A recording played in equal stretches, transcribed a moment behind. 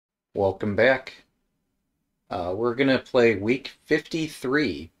Welcome back. We're going to play week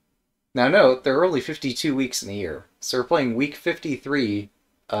 53. Now, note, there are only 52 weeks in a year, so we're playing week 53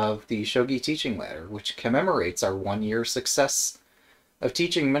 of the Shogi Teaching Ladder, which commemorates our 1 year success of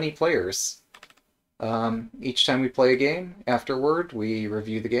teaching many players. Each time we play a game, afterward, we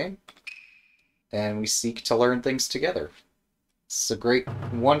review the game, and we seek to learn things together. It's a great,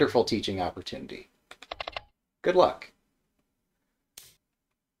 wonderful teaching opportunity. Good luck.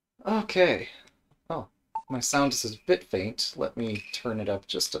 Okay. Oh, my sound is a bit faint. Let me turn it up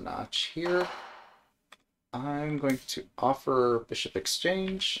just a notch here. I'm going to offer Bishop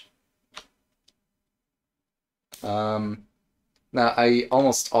Exchange. Now, I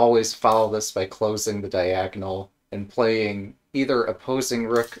almost always follow this by closing the diagonal and playing either opposing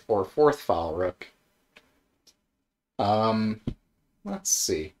rook or fourth file rook. Um, let's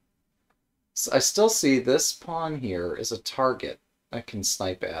see. So I still see this pawn here as a target I can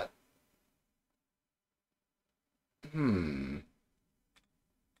snipe at. I'm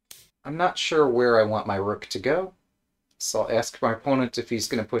not sure where I want my rook to go, so I'll ask my opponent if he's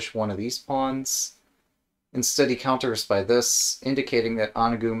going to push one of these pawns. Instead, he counters by this, indicating that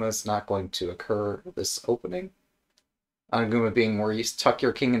Oniguma is not going to occur this opening. Oniguma being where you tuck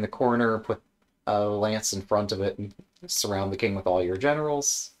your king in the corner, put a lance in front of it, and surround the king with all your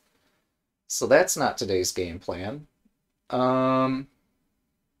generals. So that's not today's game plan. Alright.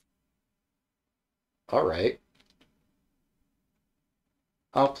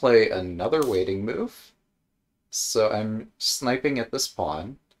 I'll play another waiting move. So I'm sniping at this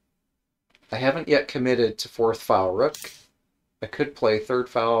pawn. I haven't yet committed to fourth file rook. I could play third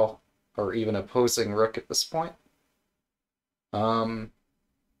file or even opposing rook at this point. I'm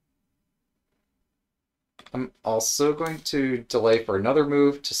also going to delay for another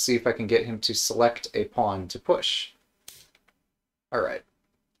move to see if I can get him to select a pawn to push. Alright.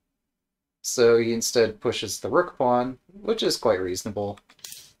 So he instead pushes the rook pawn, which is quite reasonable.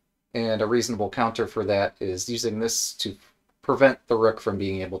 And a reasonable counter for that is using this to prevent the rook from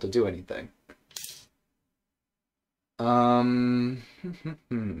being able to do anything. The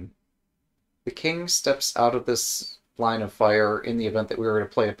king steps out of this line of fire in the event that we were to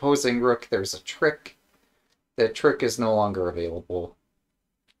play opposing rook. There's a trick. That trick is no longer available.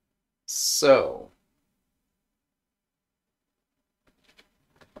 So...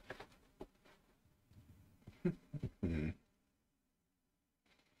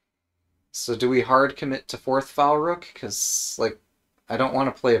 So do we hard commit to fourth file rook? Because, like, I don't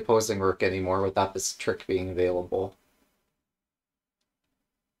want to play opposing rook anymore without this trick being available.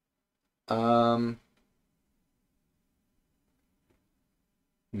 Um...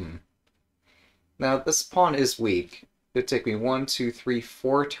 Now, this pawn is weak. It would take me 1, 2, 3,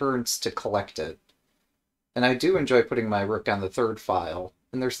 4 turns to collect it. And I do enjoy putting my rook on the third file,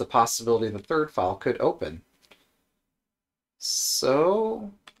 and there's the possibility the third file could open.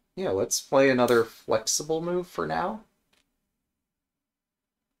 So, yeah, let's play another flexible move for now.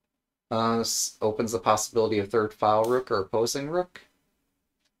 This opens the possibility of third file rook or opposing rook.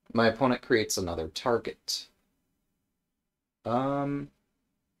 My opponent creates another target.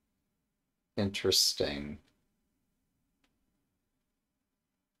 Interesting.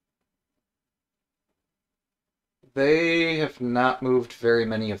 They have not moved very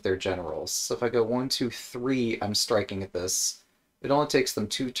many of their generals. So if I go 1, 2, 3, I'm striking at this. It only takes them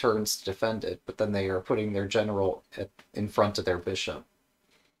 2 turns to defend it, but then they are putting their general in front of their bishop.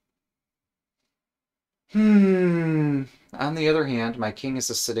 On the other hand, my king is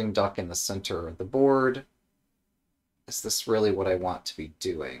a sitting duck in the center of the board. Is this really what I want to be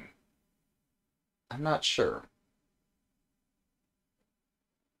doing? I'm not sure.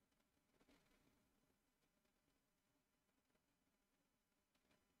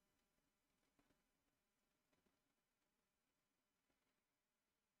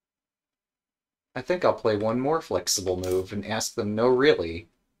 I think I'll play one more flexible move and ask them, no, really,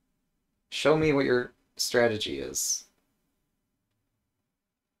 show me what your strategy is.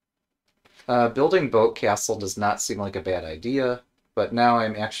 Building Boat Castle does not seem like a bad idea, but now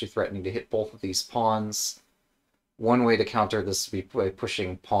I'm actually threatening to hit both of these pawns. One way to counter this would be by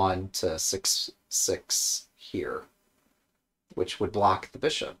pushing pawn to 6-6 here, which would block the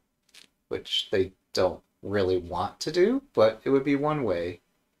bishop, which they don't really want to do, but it would be one way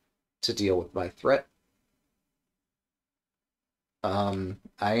to deal with my threat. I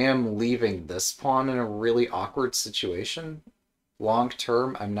am leaving this pawn in a really awkward situation. Long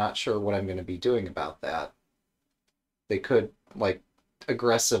term, I'm not sure what I'm going to be doing about that. They could, like,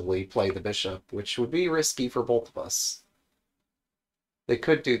 aggressively play the bishop, which would be risky for both of us. They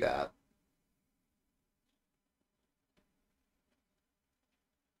could do that.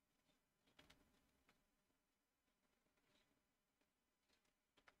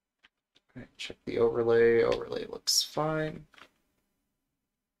 All right, check the overlay. Overlay looks fine.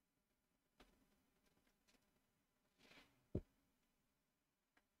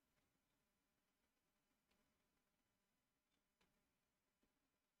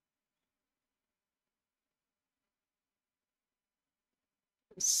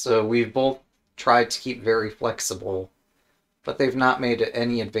 So we've both tried to keep very flexible, but they've not made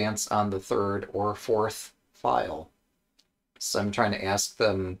any advance on the third or fourth file. So I'm trying to ask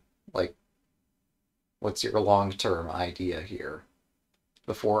them, like, what's your long-term idea here?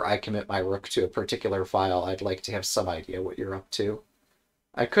 Before I commit my rook to a particular file, I'd like to have some idea what you're up to.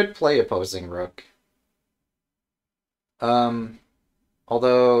 I could play opposing rook.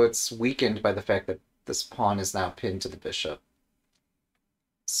 Although it's weakened by the fact that this pawn is now pinned to the bishop.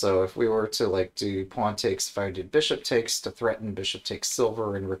 So if we were to like do pawn takes, if I did bishop takes to threaten bishop takes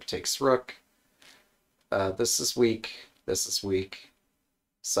silver and rook takes rook, this is weak, this is weak.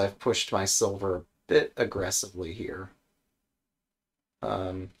 So I've pushed my silver a bit aggressively here.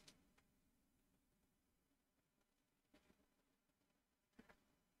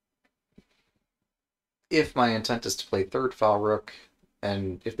 If my intent is to play third file rook,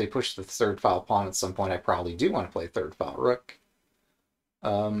 and if they push the third file pawn at some point, I probably do want to play third file rook.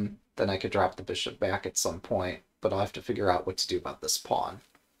 Then I could drop the bishop back at some point, but I'll have to figure out what to do about this pawn.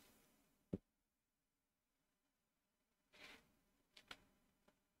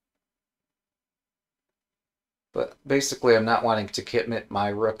 But basically, I'm not wanting to commit my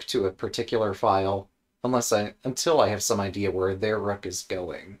rook to a particular file until I have some idea where their rook is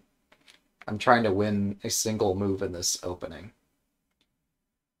going. I'm trying to win a single move in this opening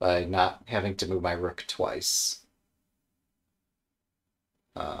by not having to move my rook twice.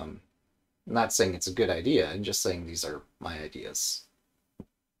 I'm not saying it's a good idea, I'm just saying these are my ideas.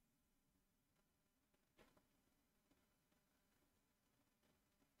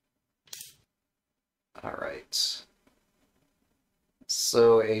 All right.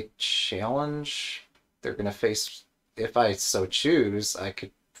 So a challenge, they're going to face, if I so choose, I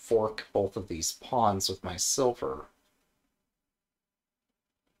could fork both of these pawns with my silver.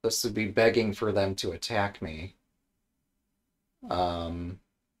 This would be begging for them to attack me.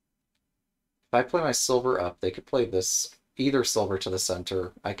 If I play my silver up, they could play this, either silver to the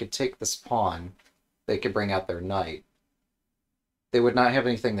center. I could take this pawn. They could bring out their knight. They would not have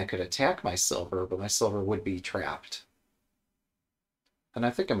anything that could attack my silver, but my silver would be trapped. And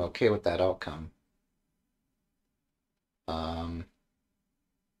I think I'm okay with that outcome.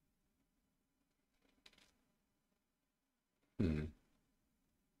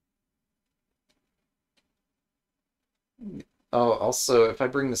 Oh, also, if I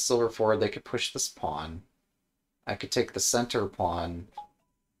bring the silver forward, they could push this pawn. I could take the center pawn.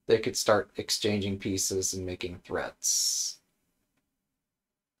 They could start exchanging pieces and making threats.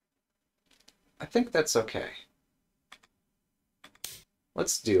 I think that's okay.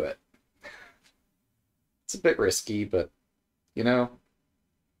 Let's do it. It's a bit risky, but, you know,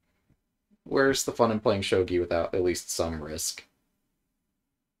 where's the fun in playing shogi without at least some risk?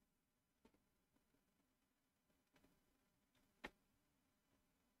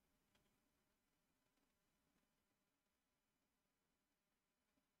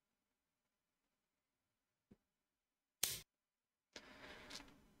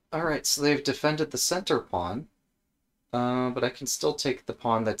 Alright, so they've defended the center pawn, but I can still take the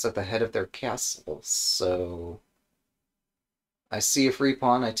pawn that's at the head of their castle, so... I see a free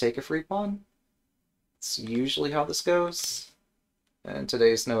pawn, I take a free pawn. It's usually how this goes, and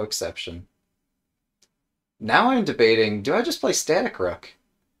today's no exception. Now I'm debating, do I just play static rook?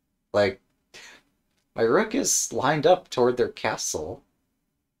 Like, my rook is lined up toward their castle.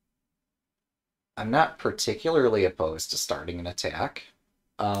 I'm not particularly opposed to starting an attack.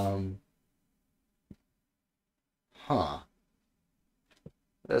 Huh.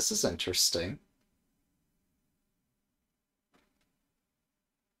 This is interesting.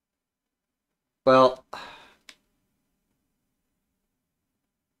 Well,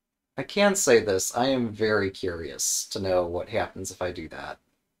 I can say this. I am very curious to know what happens if I do that.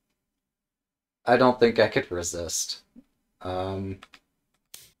 I don't think I could resist. Yeah,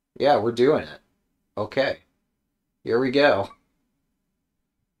 we're doing it. Okay. Here we go.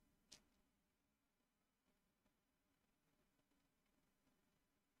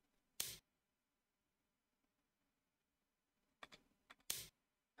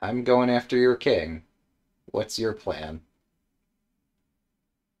 I'm going after your king. What's your plan?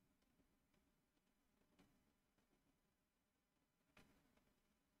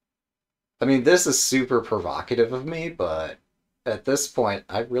 I mean, this is super provocative of me, but at this point,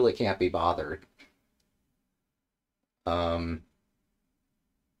 I really can't be bothered.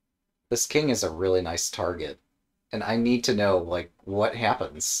 This king is a really nice target, and I need to know, like, what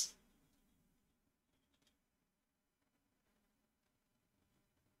happens.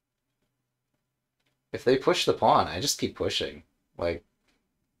 If they push the pawn, I just keep pushing. Like,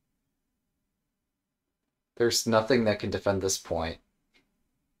 there's nothing that can defend this point.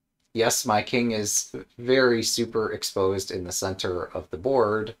 Yes, my king is very super exposed in the center of the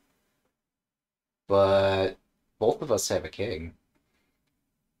board, but both of us have a king.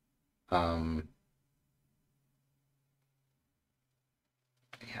 Um,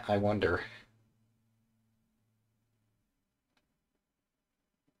 I wonder.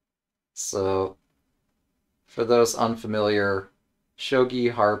 So, for those unfamiliar,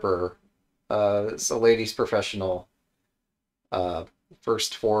 Shogi Harbor is a ladies' professional, uh,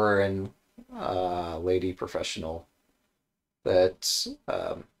 first foreign lady professional that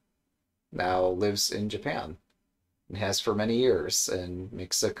now lives in Japan and has for many years and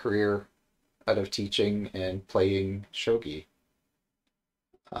makes a career out of teaching and playing shogi.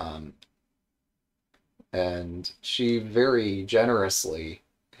 Um, and she very generously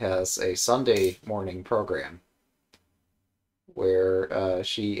has a Sunday morning program where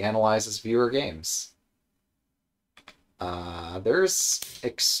she analyzes viewer games. There's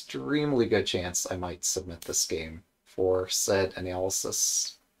extremely good chance I might submit this game for said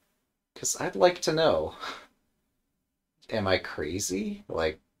analysis because I'd like to know, am I crazy?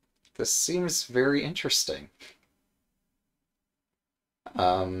 Like, this seems very interesting.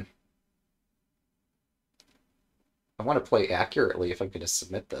 Um, I want to play accurately if I'm going to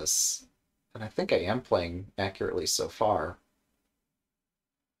submit this. And I think I am playing accurately so far.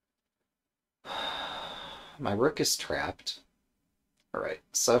 My rook is trapped. Alright,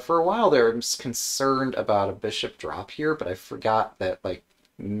 so for a while there I was concerned about a bishop drop here, but I forgot that, like,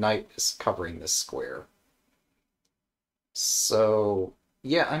 knight is covering this square. So,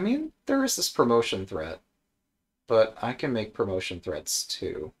 yeah, I mean, there is this promotion threat, but I can make promotion threats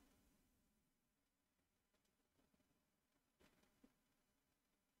too.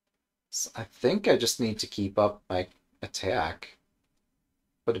 So I think I just need to keep up my attack.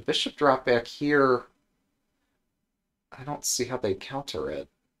 But a bishop drop back here, I don't see how they counter it.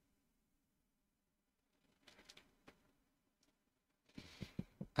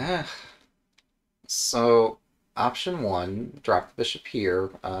 Ah. So, option one, drop the bishop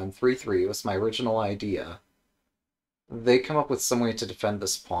here on 3-3 was my original idea. They come up with some way to defend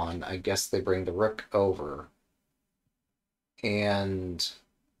this pawn. I guess they bring the rook over. And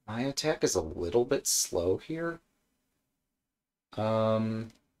my attack is a little bit slow here.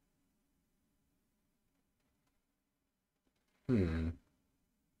 Um, hmm.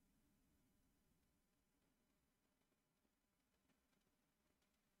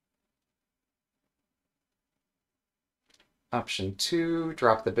 Option two,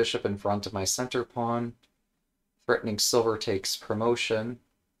 drop the bishop in front of my center pawn, threatening silver takes promotion.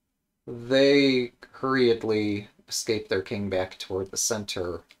 They hurriedly escape their king back toward the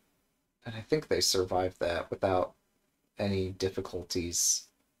center, and I think they survived that without any difficulties.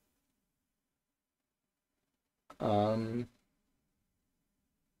 Um,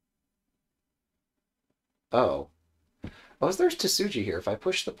 oh. Oh, there's Tsuji here. If I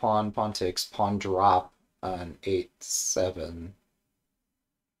push the pawn, pawn takes, pawn drop on 8-7.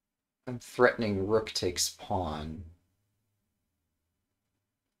 I'm threatening rook takes pawn.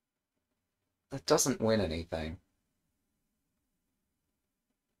 That doesn't win anything.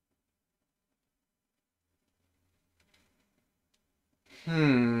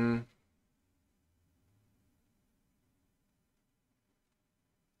 Hmm.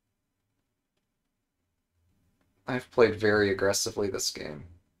 I've played very aggressively this game.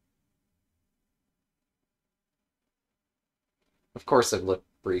 Of course, I've looked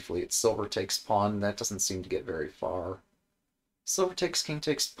briefly at silver takes pawn. That doesn't seem to get very far. Silver takes, king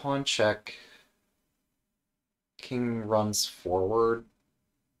takes, pawn check. King runs forward.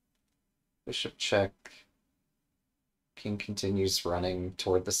 Bishop check. King continues running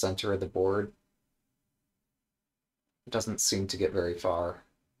toward the center of the board. It doesn't seem to get very far.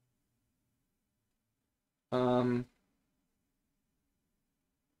 Um,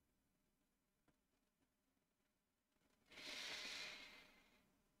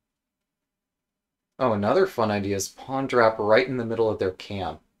 oh, another fun idea is pawn drop right in the middle of their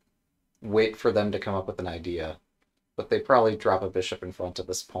camp. Wait for them to come up with an idea. But they probably drop a bishop in front of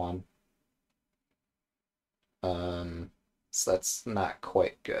this pawn. So that's not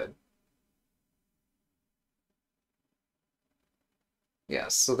quite good. Yeah,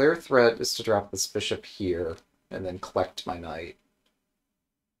 so their threat is to drop this bishop here and then collect my knight.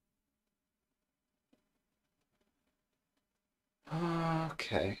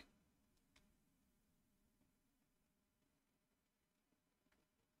 Okay.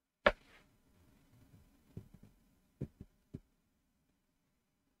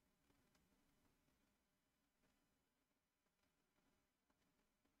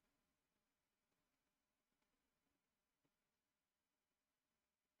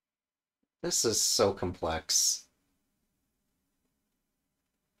 This is so complex.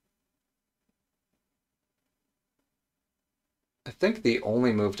 I think the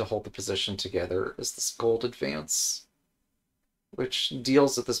only move to hold the position together is this gold advance, which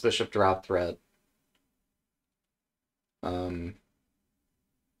deals with this bishop drop threat. And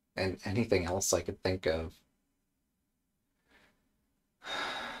anything else I could think of.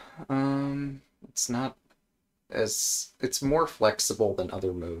 It's not as... It's more flexible than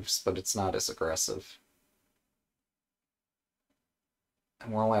other moves, but it's not as aggressive.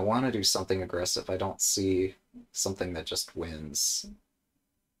 And while I want to do something aggressive, I don't see something that just wins.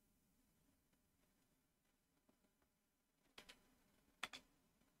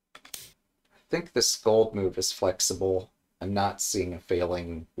 I think this gold move is flexible. I'm not seeing a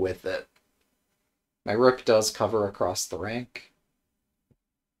failing with it. My rook does cover across the rank.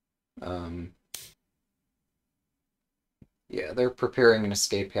 Yeah, they're preparing an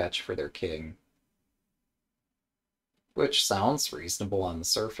escape hatch for their king. Which sounds reasonable on the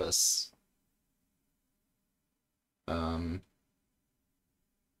surface. I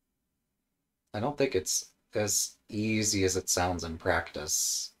don't think it's as easy as it sounds in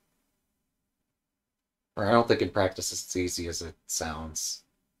practice. Or I don't think in practice it's as easy as it sounds.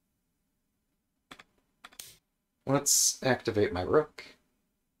 Let's activate my rook.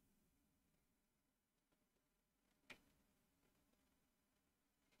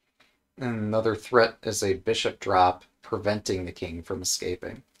 And another threat is a bishop drop, preventing the king from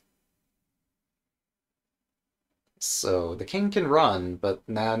escaping. So the king can run, but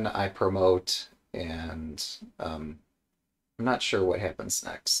then I promote, and I'm not sure what happens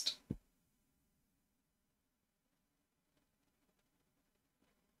next.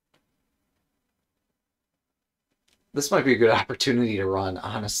 This might be a good opportunity to run,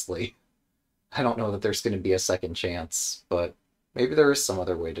 honestly. I don't know that there's going to be a second chance, but maybe there is some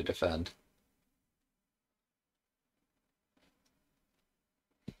other way to defend.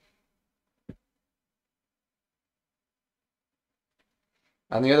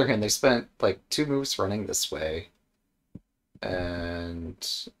 On the other hand, they spent like 2 moves running this way, and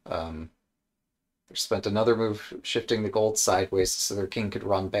they spent another move shifting the gold sideways so their king could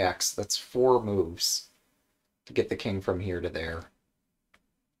run back. So that's 4 moves to get the king from here to there.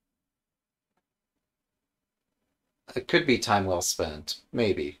 It could be time well spent,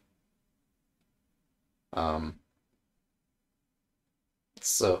 maybe.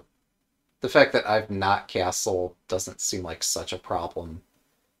 So the fact that I've not castle doesn't seem like such a problem,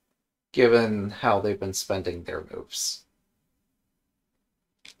 given how they've been spending their moves.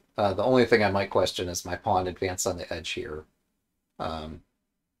 The only thing I might question is my pawn advance on the edge here. It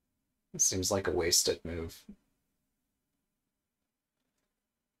seems like a wasted move.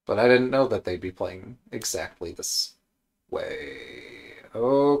 But I didn't know that they'd be playing exactly this way.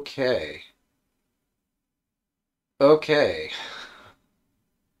 Okay. Okay.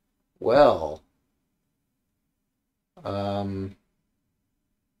 Well.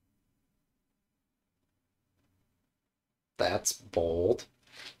 That's bold.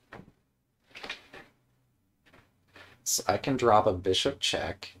 So I can drop a bishop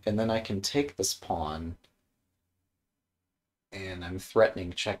check, and then I can take this pawn, and I'm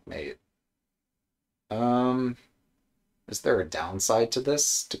threatening checkmate. Is there a downside to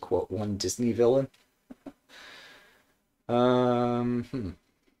this, to quote one Disney villain?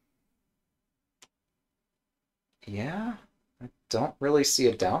 Yeah, I don't really see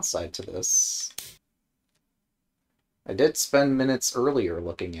a downside to this. I did spend minutes earlier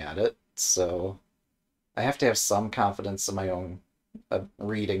looking at it, so I have to have some confidence in my own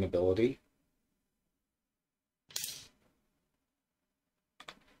reading ability.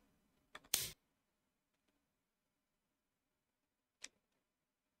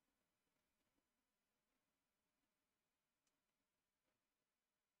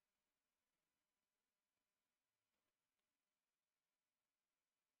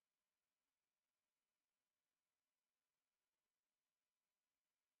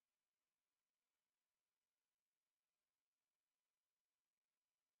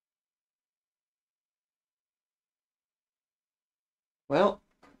 Well,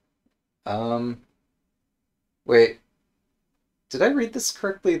 wait, did I read this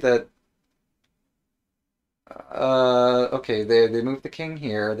correctly that okay, they moved the king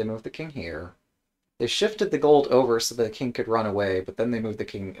here, they moved the king here. They shifted the gold over so the king could run away, but then they moved the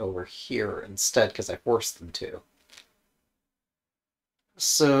king over here instead because I forced them to.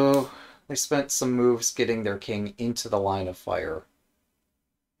 So they spent some moves getting their king into the line of fire.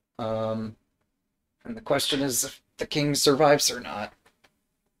 And the question is if the king survives or not.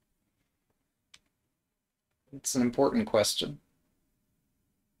 It's an important question.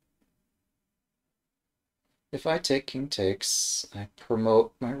 If I take king takes, I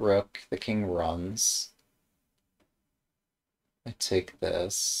promote my rook, the king runs. I take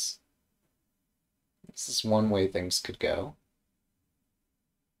this. This is one way things could go.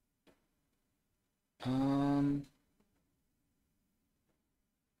 Oh,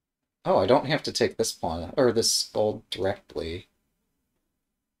 I don't have to take this pawn, or this gold directly.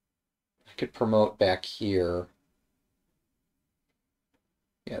 I could promote back here.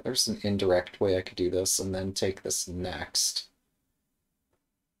 Yeah, there's an indirect way I could do this, and then take this next.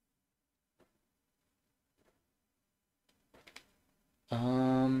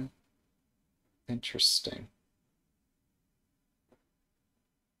 Interesting.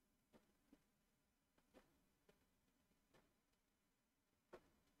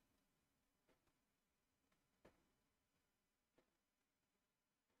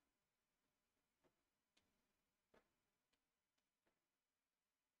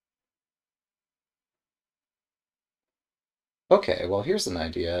 Okay, well, here's an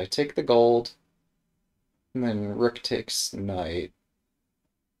idea. I take the gold, and then rook takes knight.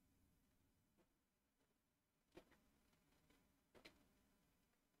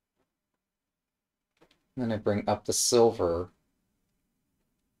 And then I bring up the silver.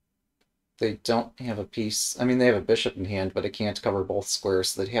 They don't have a piece. I mean, they have a bishop in hand, but it can't cover both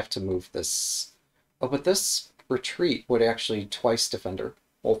squares, so they'd have to move this. Oh, but this retreat would actually twice defend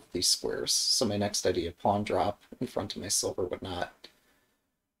both of these squares. So my next idea, pawn drop in front of my silver, would not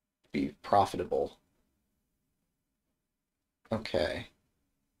be profitable. Okay.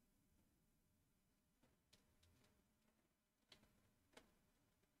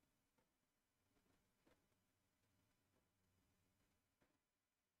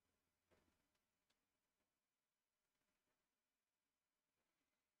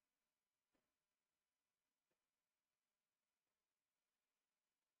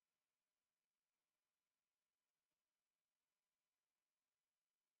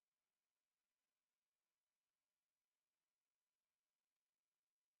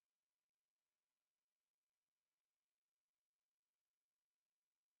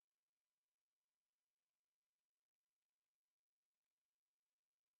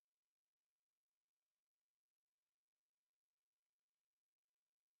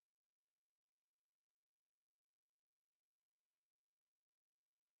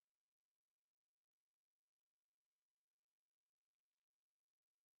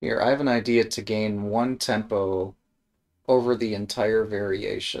 Here, I have an idea to gain one tempo over the entire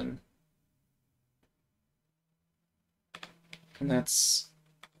variation. And that's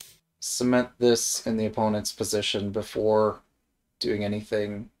cement this in the opponent's position before doing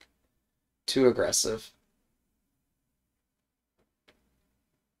anything too aggressive.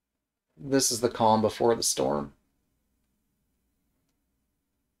 This is the calm before the storm.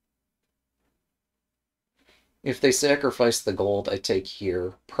 If they sacrifice the gold, I take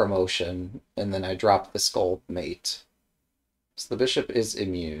here, promotion, and then I drop this gold mate. So the bishop is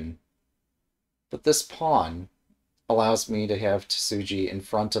immune. But this pawn allows me to have Tsuji in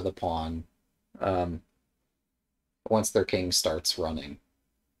front of the pawn once their king starts running.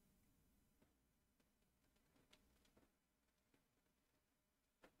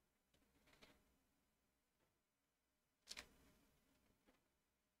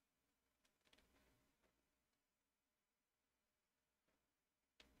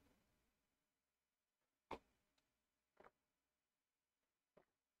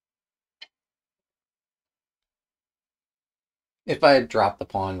 If I had dropped the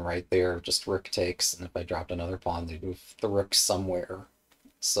pawn right there, just rook takes, and if I dropped another pawn, they'd move the rook somewhere.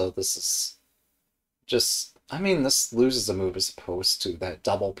 So this is just... I mean, this loses a move as opposed to that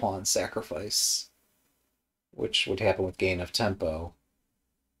double pawn sacrifice, which would happen with gain of tempo.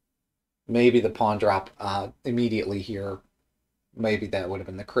 Maybe the pawn drop immediately here, maybe that would have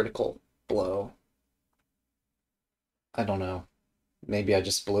been the critical blow. I don't know. Maybe I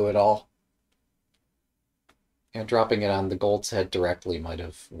just blew it all. Yeah, dropping it on the gold's head directly might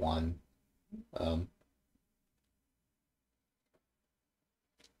have won.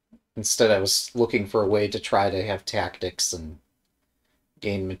 Instead, I was looking for a way to try to have tactics and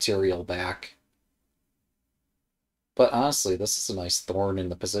gain material back. But honestly, this is a nice thorn in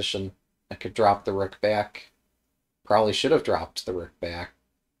the position. I could drop the rook back. Probably should have dropped the rook back.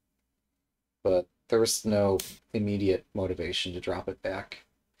 But there was no immediate motivation to drop it back.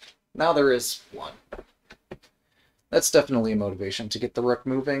 Now there is one. That's definitely a motivation to get the rook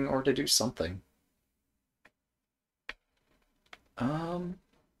moving or to do something.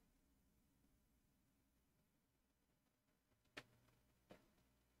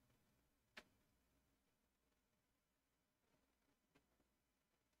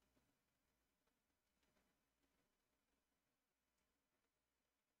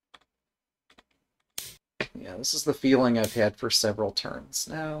 Yeah, this is the feeling I've had for several turns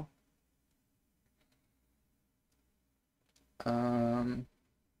now.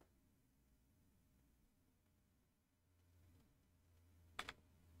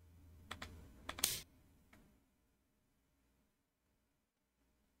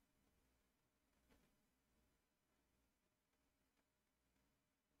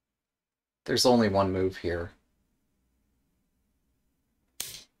 There's only one move here.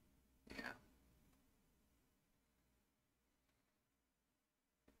 Yeah.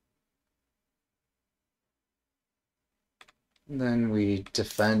 And then we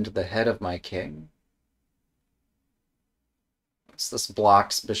defend the head of my king. So this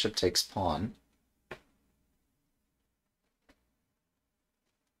blocks bishop takes pawn.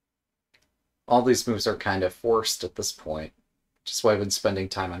 All these moves are kind of forced at this point, which is why I've been spending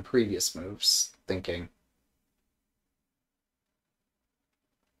time on previous moves, thinking.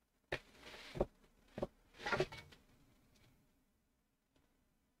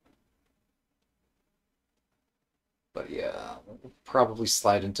 But yeah, we'll probably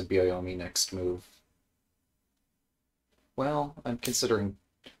slide into Byoyomi next move. Well, I'm considering...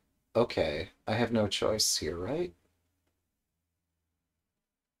 Okay, I have no choice here, right?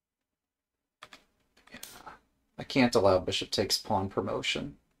 Yeah. I can't allow bishop takes pawn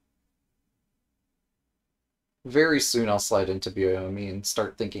promotion. Very soon I'll slide into Byoyomi and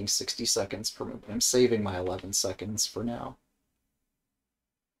start thinking 60 seconds per move. I'm saving my 11 seconds for now.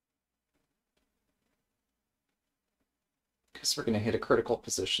 Because we're going to hit a critical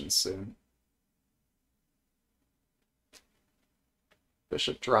position soon.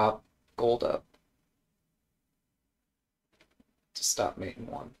 Bishop drop, gold up. To stop mate in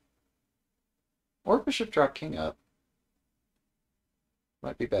 1. Or bishop drop king up.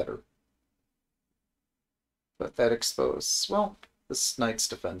 Might be better. But that exposes... Well, this knight's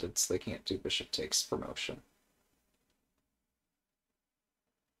defended, so they can't do bishop takes promotion.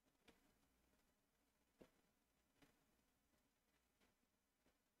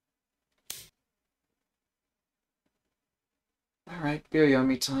 Alright,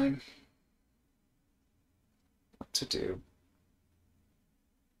 Byoyomi time. What to do?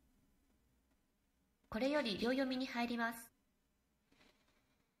 これより秒読みに入ります。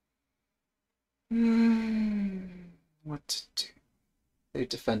What to do? They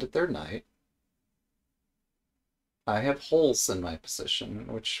defended their knight. I have holes in my position,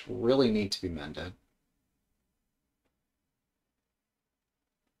 which really need to be mended.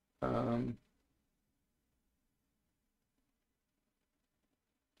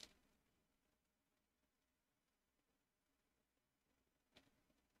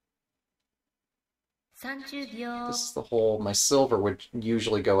 This is the hole. My silver would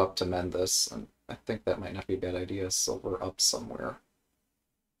usually go up to mend this, and I think that might not be a bad idea. Silver up somewhere.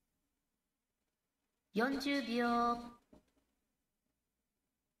 40秒。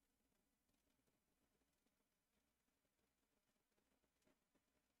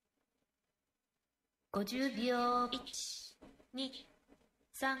50秒。1、2、3、4、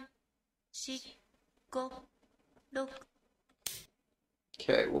5、6。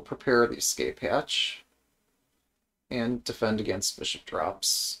Okay, we'll prepare the escape hatch and defend against bishop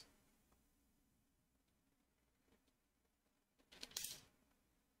drops.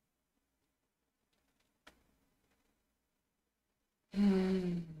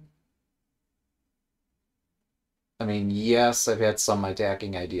 I mean, yes, I've had some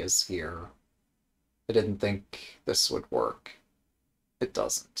attacking ideas here. I didn't think this would work. It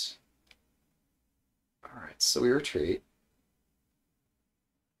doesn't. Alright, so we retreat.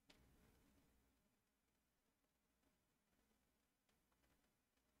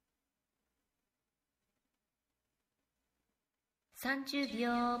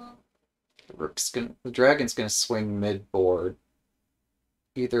 The dragon's gonna swing mid-board.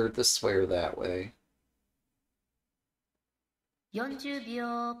 Either this way or that way. 40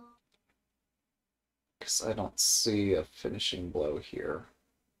秒。Because I don't see a finishing blow here.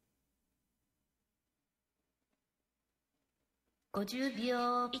 50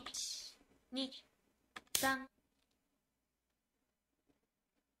秒。1、2、3。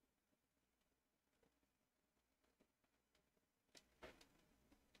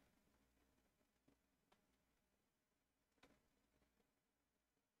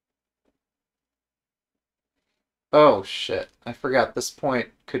Oh, shit. I forgot this point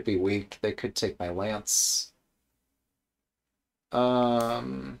could be weak. They could take my lance.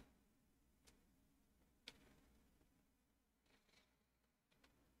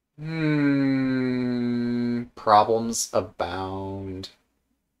 Problems abound.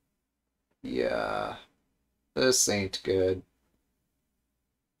 Yeah. This ain't good.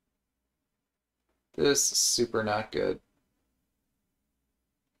 This is super not good.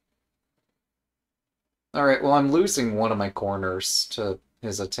 Alright, well, I'm losing one of my corners to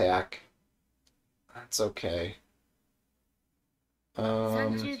his attack. That's okay.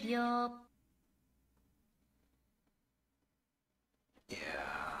 30秒 Yeah,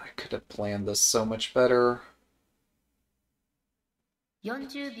 I could have planned this so much better.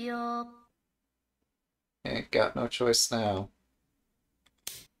 40秒 Ain't got no choice now.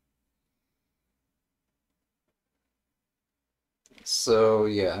 So,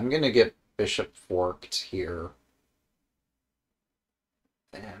 yeah, I'm gonna get bishop forked here.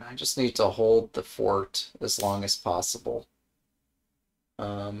 And I just need to hold the fort as long as possible.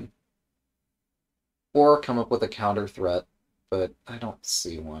 Or come up with a counter threat, but I don't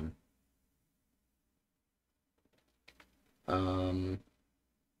see one. Um,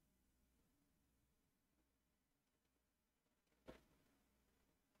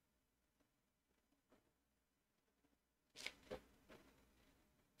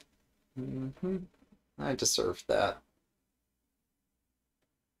 I deserve that.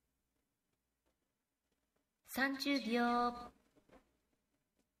 30秒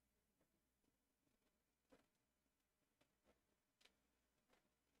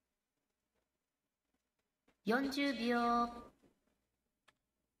 40秒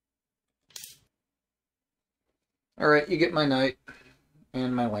Alright, you get my knight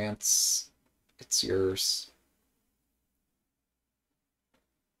and my lance. It's yours.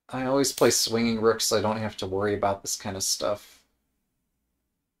 I always play swinging rook so I don't have to worry about this kind of stuff.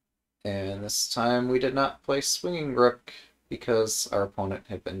 And this time we did not play swinging rook because our opponent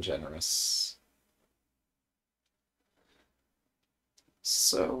had been generous.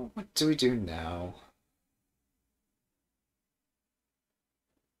 So, what do we do now?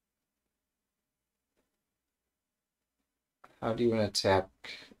 How do you attack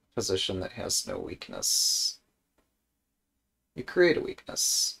a position that has no weakness? You create a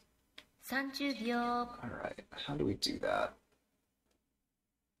weakness. 30秒 Alright, how do we do that?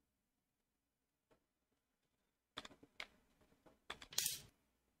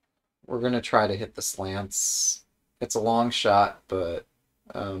 We're going to try to hit this lance. It's a long shot, but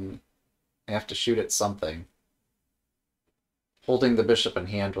I have to shoot at something. Holding the bishop in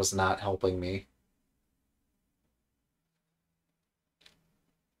hand was not helping me.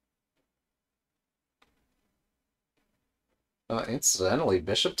 Incidentally,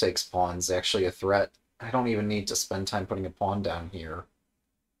 bishop takes pawn is actually a threat. I don't even need to spend time putting a pawn down here.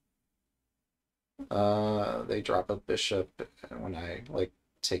 They drop a bishop when I, like,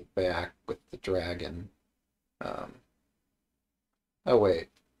 take back with the dragon. Oh, wait.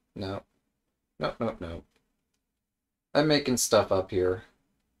 No. Nope, nope, nope. I'm making stuff up here.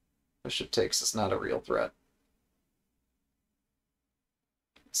 Bishop takes is not a real threat.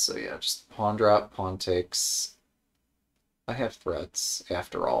 So yeah, just pawn drop, pawn takes. I have threats,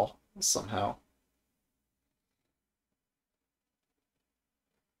 after all, somehow.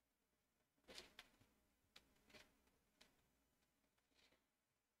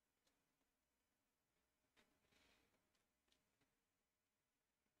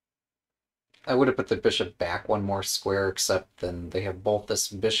 I would have put the bishop back one more square, except then they have both this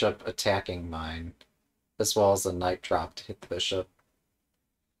bishop attacking mine, as well as a knight drop to hit the bishop.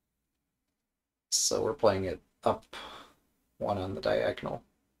 So we're playing it up one on the diagonal.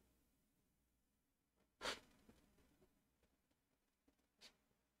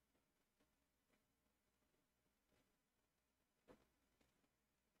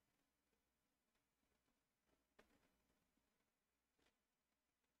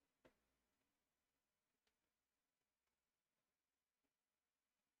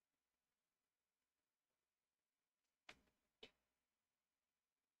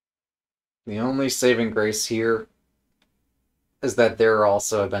 The only saving grace here is that they're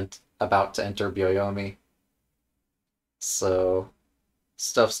also about to enter Byoyomi. So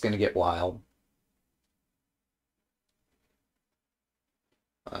stuff's gonna get wild.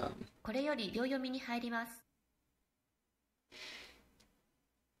 これより秒読みに入ります。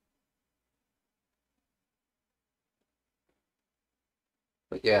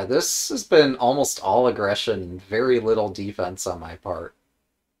 But yeah, this has been almost all aggression, very little defense on my part.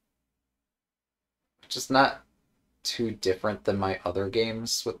 Which is not too different than my other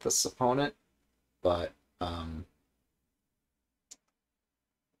games with this opponent, but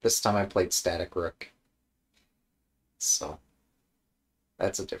this time I played Static Rook. So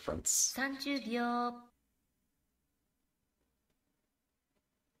that's a difference. 30秒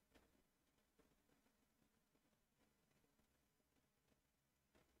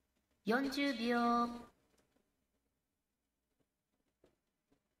 40秒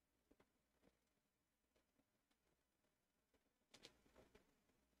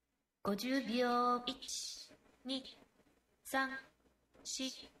50秒。1、2、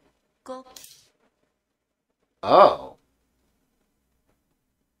3、4、5。Oh.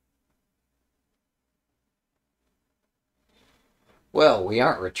 Well, we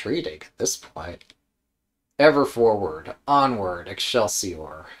aren't retreating at this point. Ever forward, onward,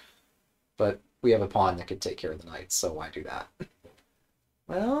 Excelsior. But we have a pawn that could take care of the knight, so why do that?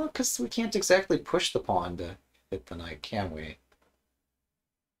 Well, because we can't exactly push the pawn to hit the knight, can we?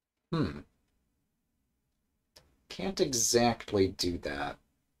 Can't exactly do that.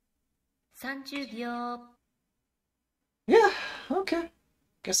 30秒。Yeah, okay.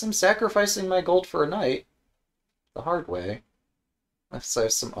 Guess I'm sacrificing my gold for a knight. The hard way. Unless I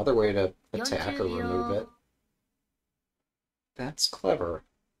have some other way to attack or 40 remove it. 秒。That's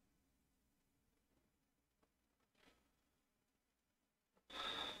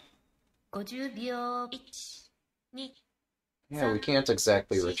clever.50秒。1、2、Yeah, we can't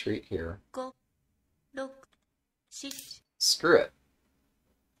exactly retreat here. 5、6、7。Screw it.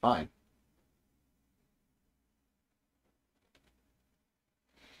 Fine.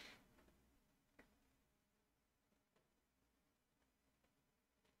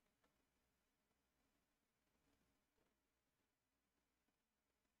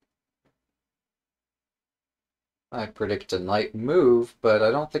 I predict a knight move, but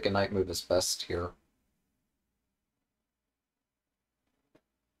I don't think a knight move is best here.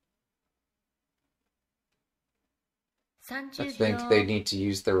 I 30 think they 秒。 need to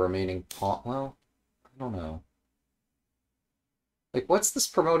use their remaining pawn. Well, I don't know. Like, what's this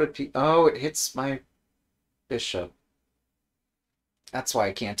promoted piece? Oh, it hits my bishop. That's why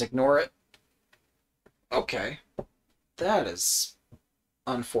I can't ignore it. Okay. That is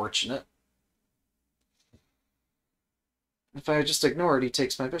unfortunate. If I just ignore it, he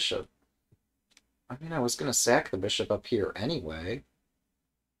takes my bishop. I mean, I was going to sack the bishop up here anyway.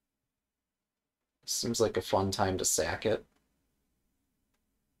 Seems like a fun time to sack it.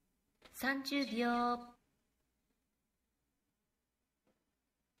 30秒。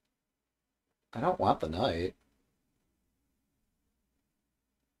 I don't want the knight.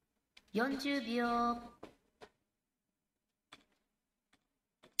 40秒。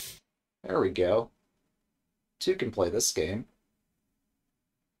 There we go. Two can play this game.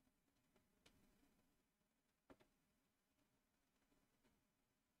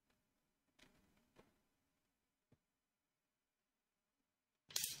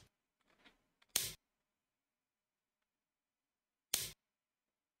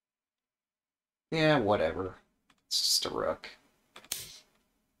 Yeah, whatever. It's just a rook.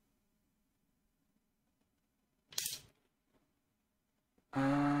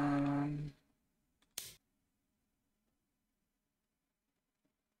 Um...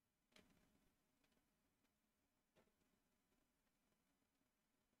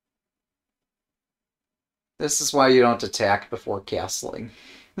 This is why you don't attack before castling.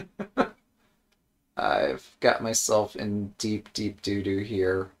 I've got myself in deep, deep doo-doo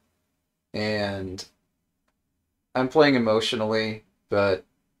here. And I'm playing emotionally, but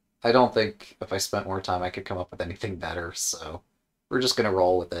I don't think if I spent more time I could come up with anything better, so we're just gonna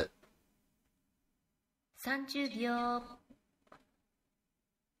roll with it. 30秒。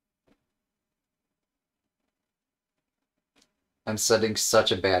 I'm setting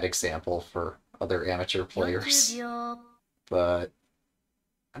such a bad example for other amateur 40 players, 秒。 but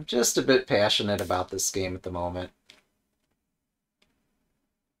I'm just a bit passionate about this game at the moment.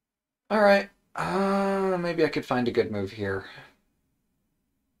 Alright, maybe I could find a good move here.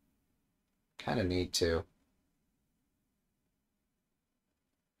 Kind of need to.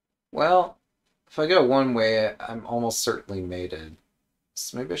 Well, if I go one way, I'm almost certainly mated.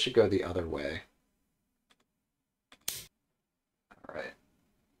 So maybe I should go the other way. Alright.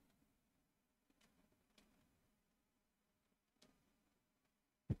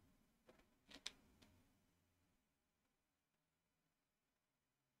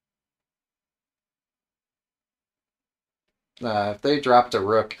 If they dropped a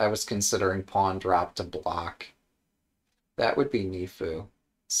rook, I was considering pawn drop to block. That would be Nifu.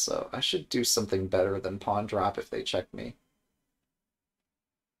 So I should do something better than pawn drop if they check me.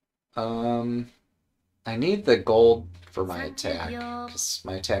 I need the gold for my attack, because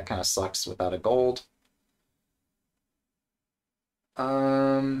my attack kind of sucks without a gold.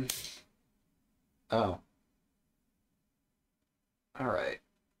 Oh. Alright.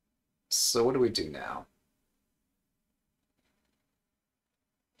 So what do we do now?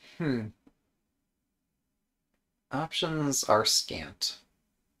 Options are scant,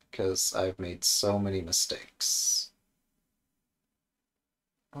 because I've made so many mistakes.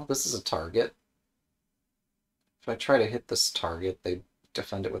 Well, this is a target. If I try to hit this target, they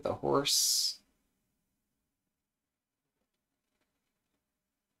defend it with a horse.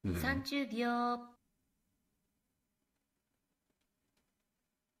 30秒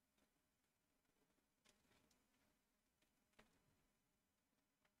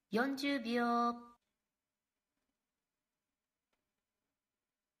 40秒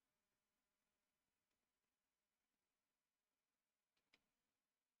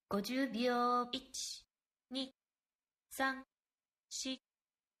 50秒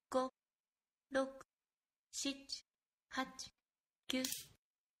 1、2、3、4、5、6、7、8、9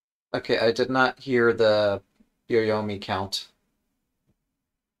 Okay, I did not hear the Yoyomi count.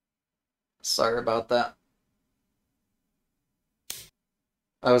 Sorry about that.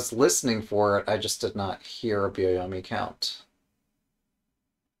 I was listening for it, I just did not hear a Byoyomi count.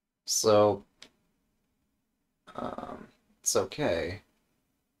 So, it's okay.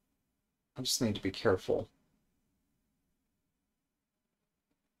 I just need to be careful.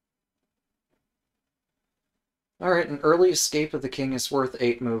 Alright, an early escape of the king is worth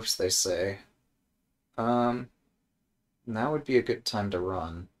 8 moves, they say. Now would be a good time to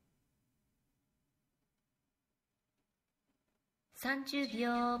run. 30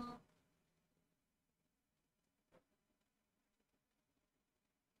秒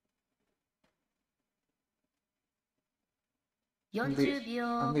On 40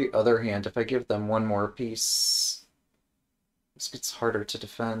秒 the other hand, if I give them one more piece, this gets harder to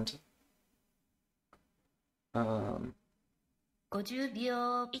defend. 50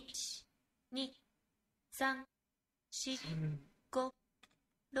秒 1、2、3、4、5、6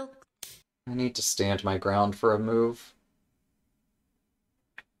 I need to stand my ground for a move.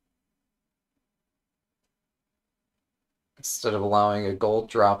 Instead of allowing a gold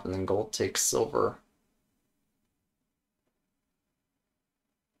drop and then gold takes silver.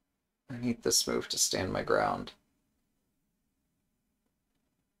 I need this move to stand my ground.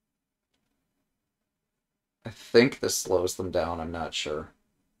 I think this slows them down, I'm not sure.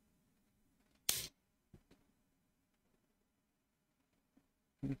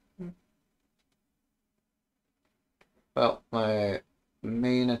 Well, my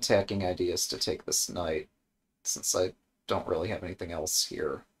main attacking idea is to take this knight, since I don't really have anything else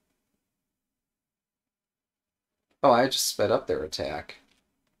here. Oh, I just sped up their attack.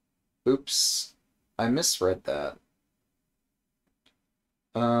 Oops. I misread that.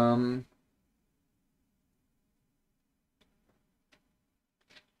 Well,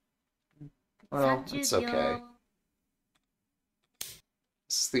 it's 30 okay. 秒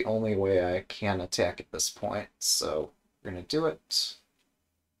This is the only way I can attack at this point, so we're gonna do it.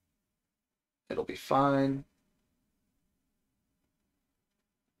 It'll be fine.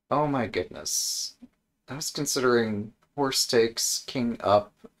 Oh my goodness. I was considering horse takes, king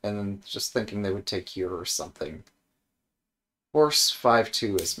up, and then just thinking they would take here or something. Horse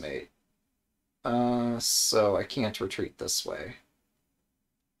 5-2 is mate. So I can't retreat this way.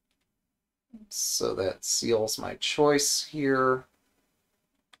 So that seals my choice here.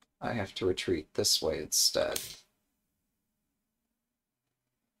 I have to retreat this way instead.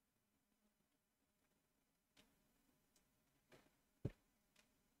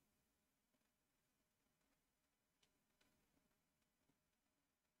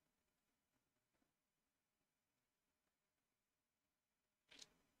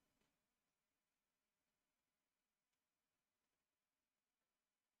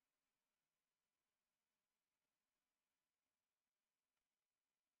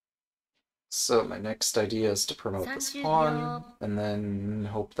 So my next idea is to promote this 30 pawn, 秒 and then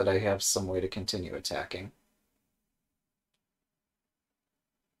hope that I have some way to continue attacking.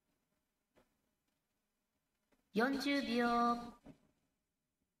 40秒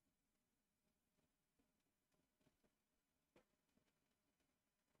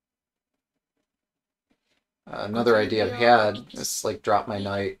Another idea I've had is like drop my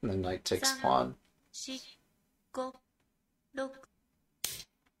knight and then knight takes pawn. 4、5、6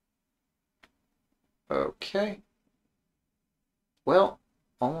 Okay. Well,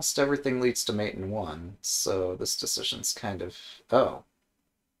 almost everything leads to mate in one, so this decision's kind of... Oh.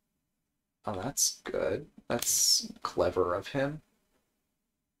 Oh, that's good. That's clever of him.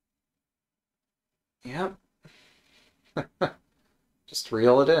 Yep. Just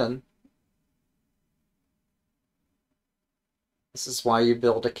reel it in. This is why you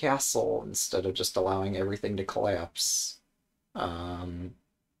build a castle instead of just allowing everything to collapse. Yep.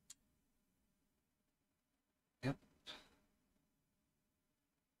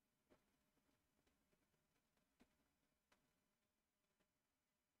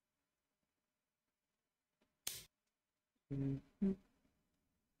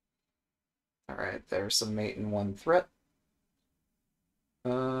 Alright, there's a mate in one threat.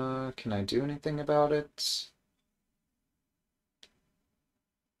 Can I do anything about it?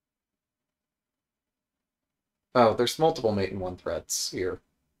 Oh, there's multiple mate in one threats here.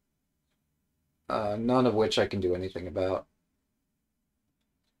 None of which I can do anything about.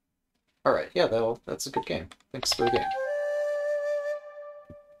 Alright, yeah, that's a good game. Thanks for the game.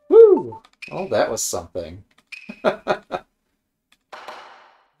 Woo! Oh, that was something.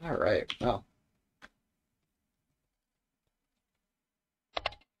 Alright, well.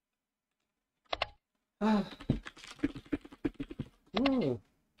 Ah. Woo.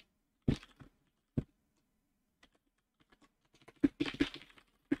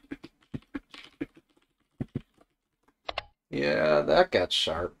 Yeah, that got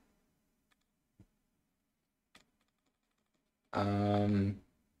sharp. Um,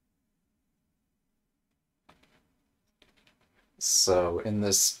 so in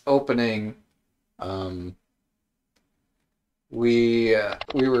this opening, um, we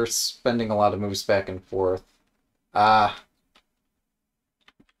were spending a lot of moves back and forth. Ah.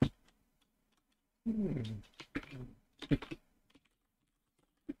 Hmm.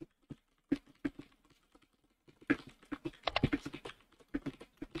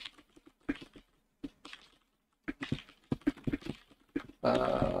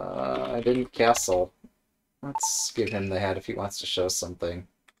 I didn't castle. Let's give him the hat if he wants to show something.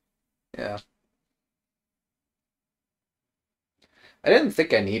 Yeah. I didn't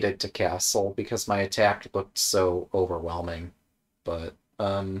think I needed to castle because my attack looked so overwhelming, but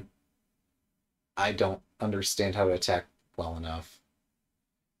I don't understand how to attack well enough.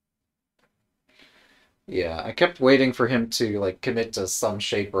 Yeah, I kept waiting for him to like commit to some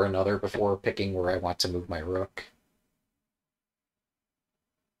shape or another before picking where I want to move my rook.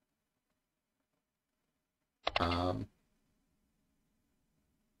 Um,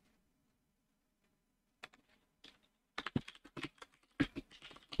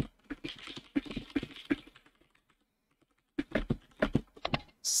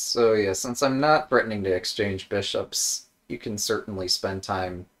 so yeah, since I'm not threatening to exchange bishops, you can certainly spend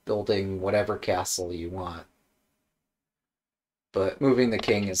time building whatever castle you want. But moving the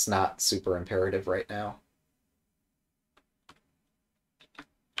king is not super imperative right now.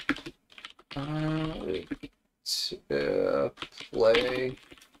 To play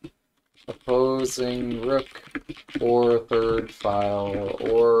opposing rook or third file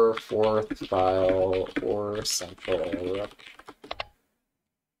or fourth file or central rook.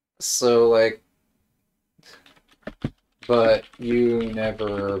 So like, but you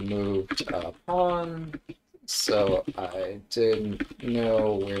never moved a pawn, so I didn't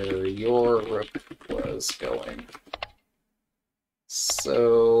know where your rook was going.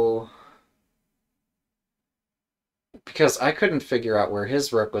 So, because I couldn't figure out where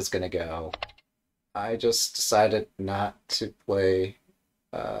his rook was going to go, I just decided not to play.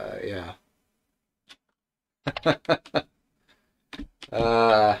 Yeah.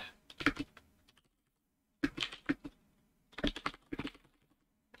 uh,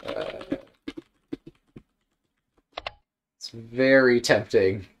 uh, it's very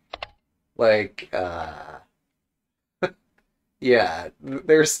tempting. Like, yeah,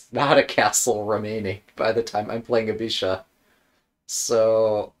 there's not a castle remaining by the time I'm playing Abisha.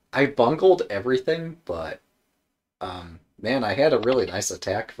 So I bungled everything, but man, I had a really nice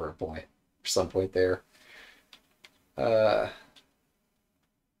attack for a point, for some point there. Uh, I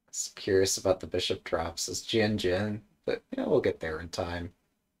was curious about the bishop drops as Jin Jin, but yeah, we'll get there in time.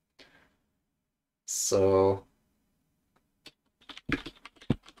 So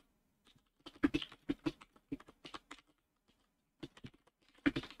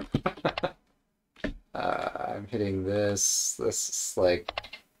I'm hitting this. This is like.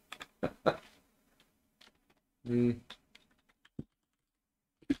 Hmm.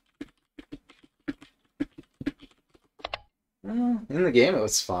 Well, in the game, it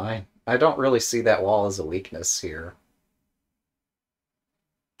was fine. I don't really see that wall as a weakness here.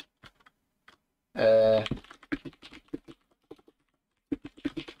 Uh,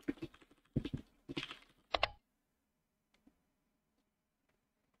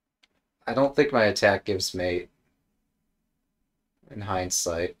 I don't think my attack gives mate in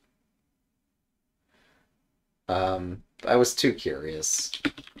hindsight. I was too curious.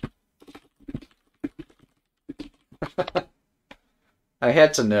 I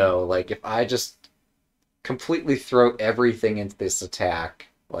had to know, like, if I just completely throw everything into this attack,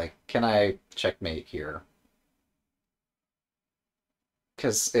 like, can I checkmate here?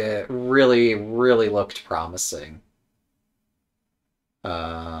 Because it really, really looked promising.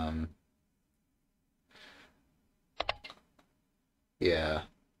 Um, yeah.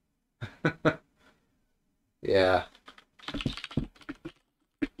 Yeah.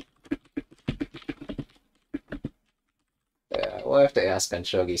 task on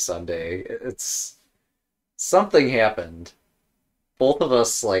Shogi Sunday. It's something happened. Both of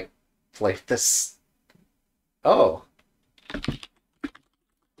us like this. Oh,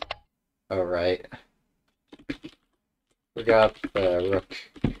 all right. Forgot the rook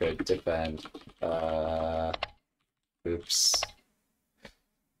could defend. Oops.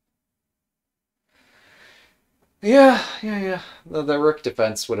 Yeah. The rook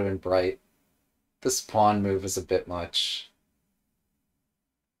defense would have been bright. This pawn move is a bit much.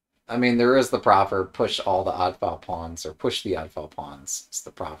 I mean, there is the proverb, push all the odd file pawns, or push the odd file pawns. It's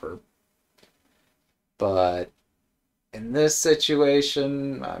the proverb. But in this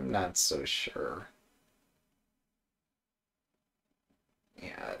situation, I'm not so sure.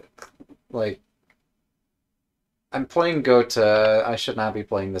 Yeah, like, I'm playing Gota. I should not be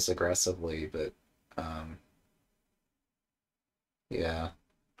playing this aggressively, but, yeah.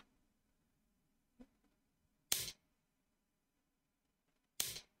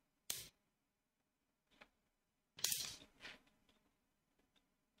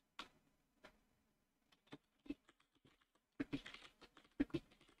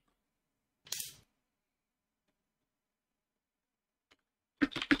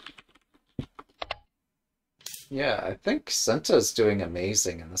 Yeah, I think Senta's doing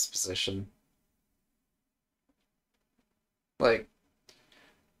amazing in this position. Like,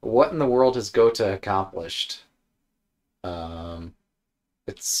 what in the world has Gota accomplished? Um,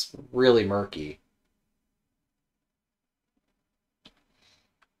 it's really murky.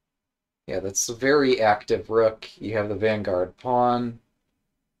 Yeah, that's a very active rook. You have the Vanguard pawn.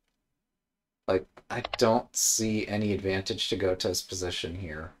 Like, I don't see any advantage to Gota's position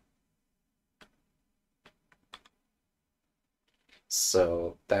here.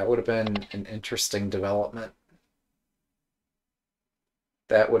 So that would have been an interesting development.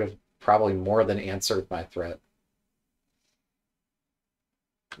 That would have probably more than answered my threat.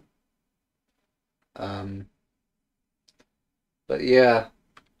 But yeah.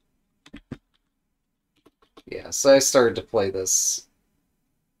 Yeah, so I started to play this.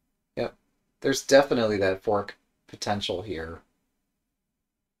 Yep. There's definitely that fork potential here.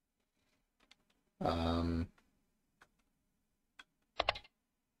 Um,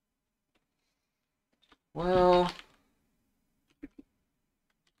 well,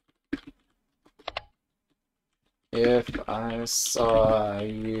 if I saw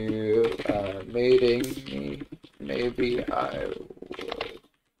you mating me, maybe I would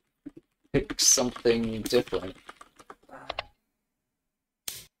pick something different.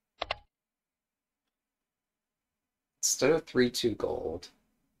 Instead of 3-2 gold.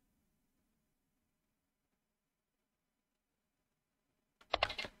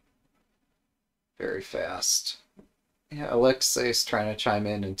 Very fast. Yeah, Alexei's trying to chime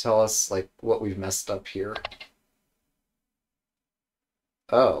in and tell us like what we've messed up here.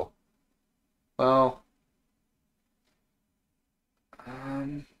 Oh. Well.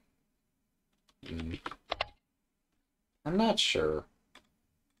 Um. I'm not sure.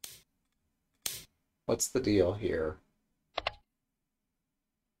 What's the deal here?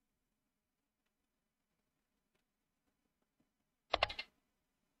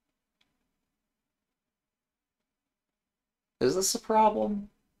 Is this a problem?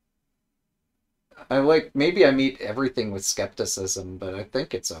 I like, maybe I meet everything with skepticism, but I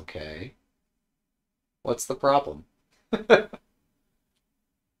think it's okay. What's the problem?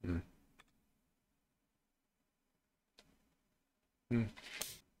 Hmm. Hmm.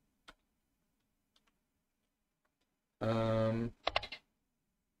 Um,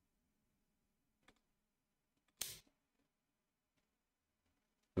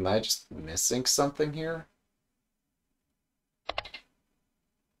 am I just missing something here?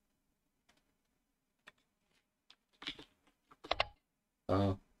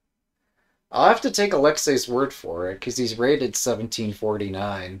 Oh. I'll have to take Alexei's word for it, because he's rated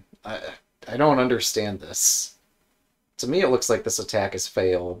 1749. I don't understand this. To me, it looks like this attack has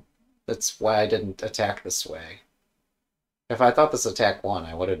failed. That's why I didn't attack this way. If I thought this attack won,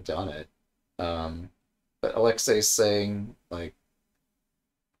 I would have done it. But Alexei's saying, like,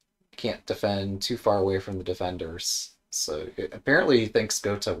 can't defend too far away from the defenders. So apparently he thinks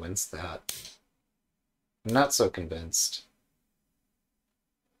Gota wins that. I'm not so convinced.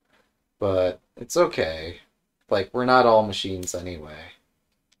 But it's okay. Like, we're not all machines anyway.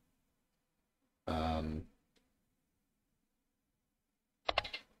 Um,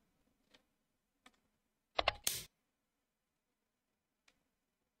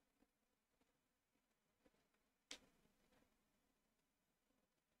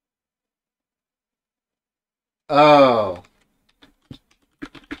 oh.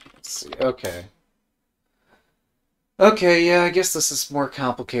 Let's see. Okay. Okay, yeah, I guess this is more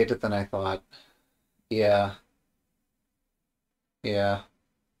complicated than I thought. Yeah, yeah,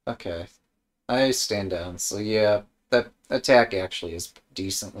 okay. I stand down, so yeah, that attack actually is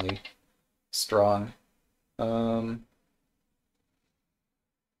decently strong. Um,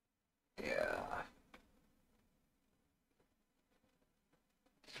 yeah.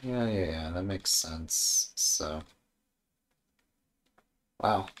 Yeah, that makes sense. So,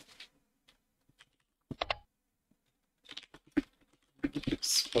 wow.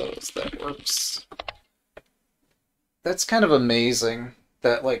 Suppose that works. That's kind of amazing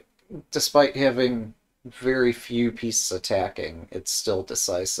that, like, despite having very few pieces attacking, it's still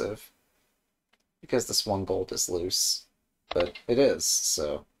decisive. Because this one gold is loose. But it is,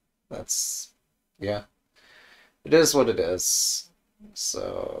 so that's, yeah. It is what it is.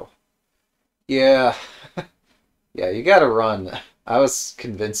 So, yeah. Yeah, you gotta run. I was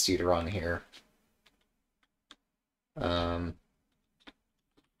convinced you to run here. Um,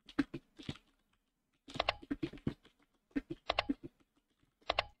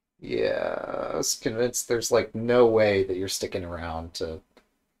 yeah, I was convinced there's like no way that you're sticking around to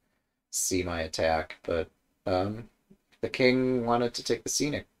see my attack, but um, the king wanted to take the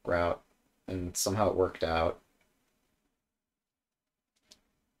scenic route, and somehow it worked out.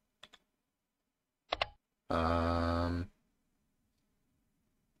 Um,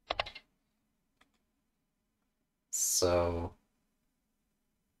 so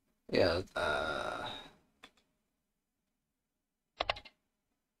yeah,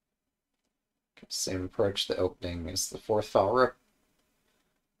 same approach. The opening is the fourth file rip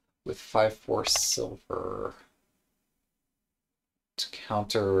with 5/4 silver to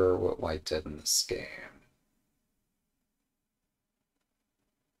counter what white did in this game.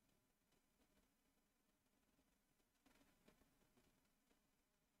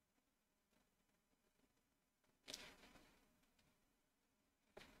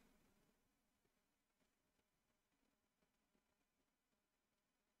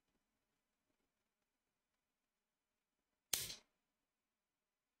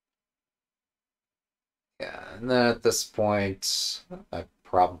 Yeah, and then at this point, I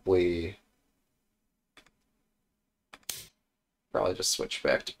probably just switch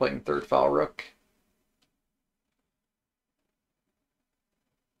back to playing third file rook.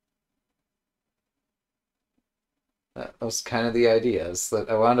 That was kind of the idea, is that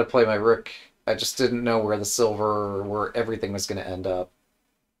I wanted to play my rook. I just didn't know where the silver, where everything was going to end up.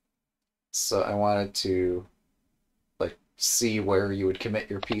 So I wanted to like see where you would commit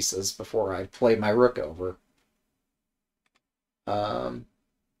your pieces before I play my rook over. Um,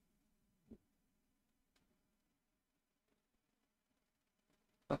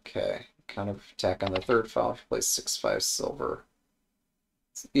 okay, kind of attack on the third file. Play 6/5 silver.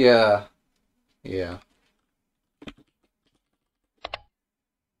 Yeah, yeah,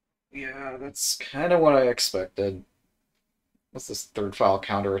 yeah. That's kind of what I expected. Was this third file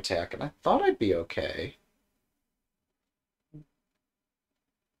counterattack, and I thought I'd be okay,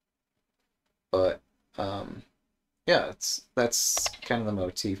 but yeah, that's kind of the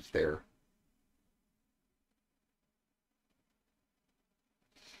motif there.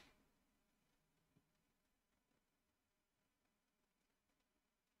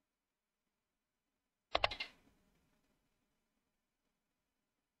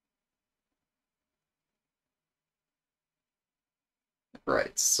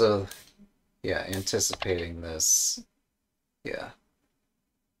 Right. So yeah, anticipating this. Yeah.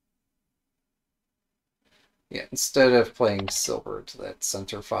 Yeah, instead of playing silver to that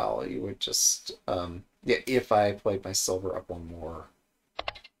center file, you would just yeah, if I played my silver up one more.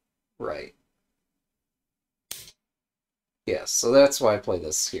 Right. Yeah, so that's why I play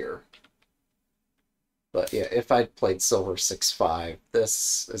this here. But yeah, if I'd played silver 6/5,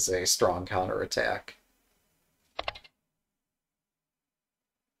 this is a strong counterattack.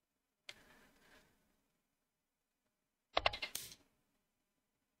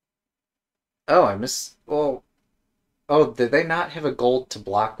 Oh, I missed. Well, oh, did they not have a gold to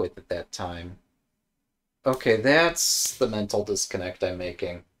block with at that time? Okay, that's the mental disconnect I'm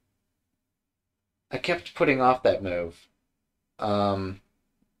making. I kept putting off that move. Um,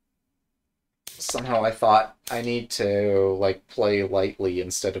 Somehow I thought I need to like play lightly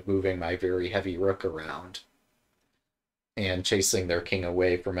instead of moving my very heavy rook around and chasing their king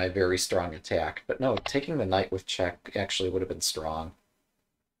away for my very strong attack. But no, taking the knight with check actually would have been strong.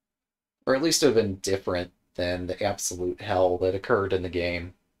 Or at least it would have been different than the absolute hell that occurred in the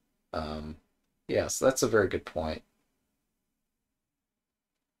game. Um, yes, that's a very good point.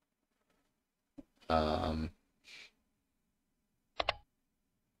 Um,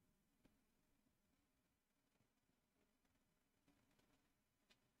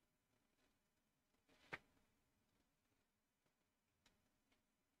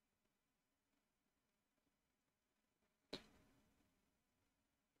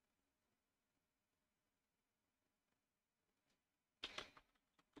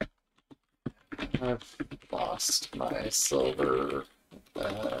 I've lost my silver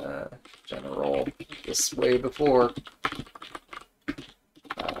general this way before.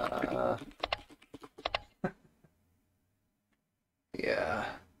 Yeah.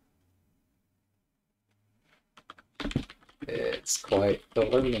 It's quite the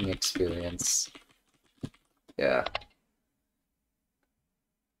learning experience. Yeah.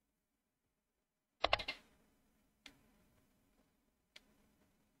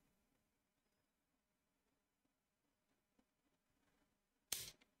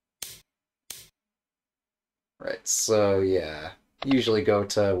 Right, so yeah. Usually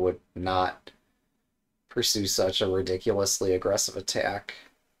Gota would not pursue such a ridiculously aggressive attack.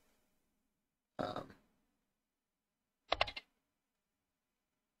 Um,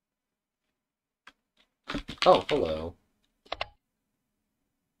 oh, hello.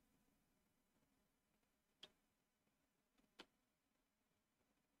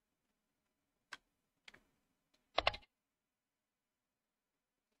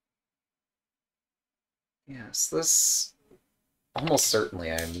 Yes, this almost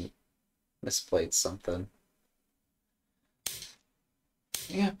certainly I misplayed something.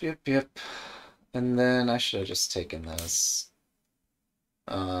 Yep. And then I should have just taken this.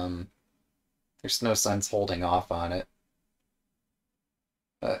 Um, there's no sense holding off on it.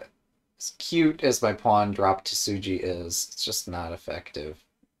 As cute as my pawn drop to Suji is, it's just not effective.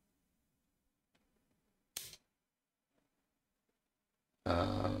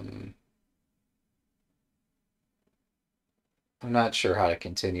 Um, I'm not sure how to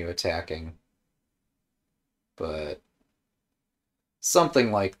continue attacking, but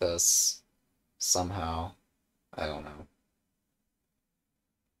something like this, somehow. I don't know.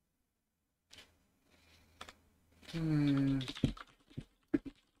 Hmm.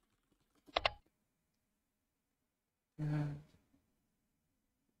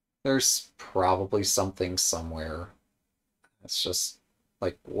 There's probably something somewhere. It's just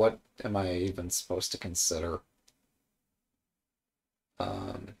like, what am I even supposed to consider?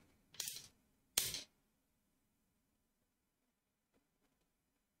 Um,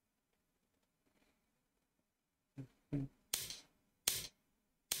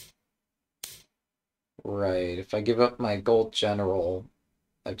 right, if I give up my gold general,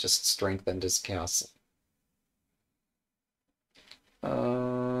 I've just strengthened his castle.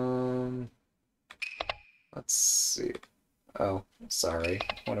 Um, let's see. Oh, sorry.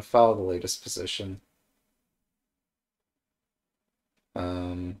 I want to follow the latest position.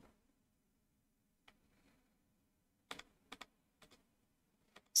 Um,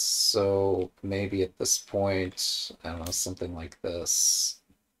 so maybe at this point, I don't know, something like this.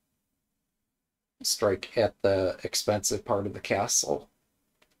 Strike at the expensive part of the castle.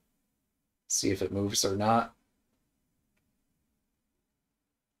 See if it moves or not.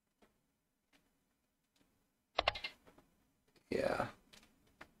 Yeah.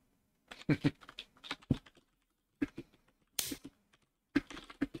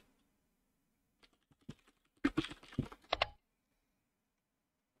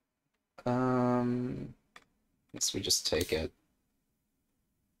 Guess we just take it.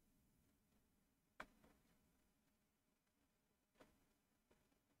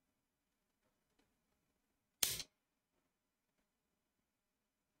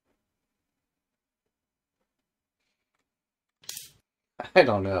 I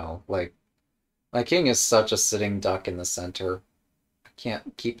don't know. Like, my king is such a sitting duck in the center. I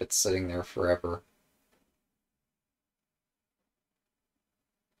can't keep it sitting there forever.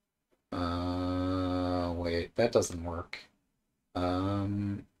 Wait, that doesn't work.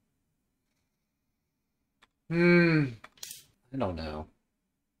 Um, hmm, I don't know.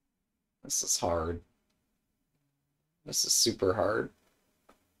 This is hard. This is super hard.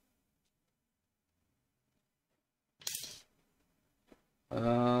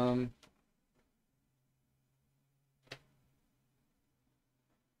 Um,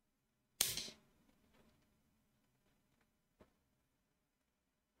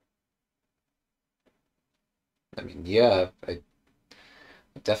 I mean, yeah, I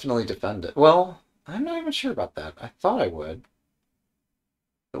definitely defend it. Well, I'm not even sure about that. I thought I would.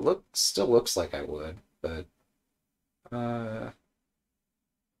 Still looks like I would, but uh,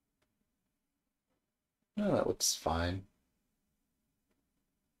 no, that looks fine.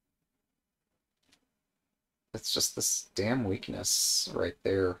 It's just this damn weakness right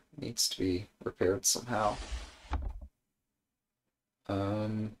there needs to be repaired somehow.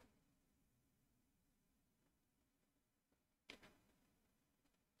 Um,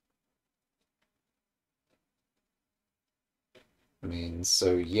 I mean,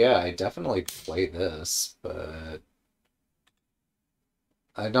 so yeah, I definitely play this, but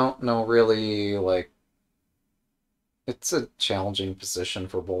I don't know really, like, it's a challenging position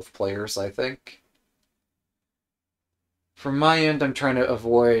for both players, I think. From my end, I'm trying to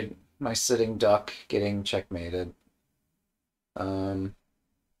avoid my sitting duck getting checkmated. Um,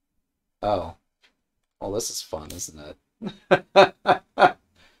 oh. Well, this is fun, isn't it?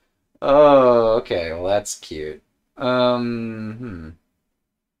 Oh, okay. Well, that's cute. Hmm.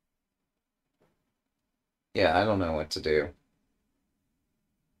 Yeah, I don't know what to do.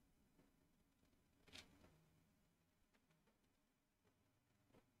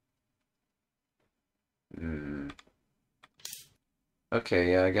 Hmm.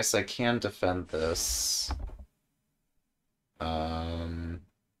 Okay, yeah, I guess I can defend this. Um,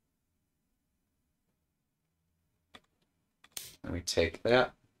 Let me take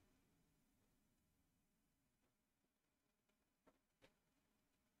that.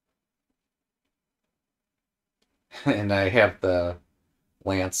 And I have the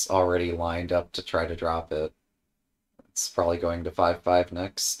lance already lined up to try to drop it. It's probably going to 5-5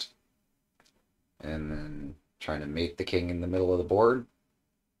 next. And then trying to mate the king in the middle of the board.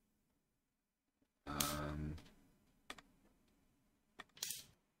 Um,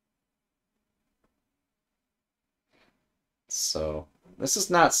 so this is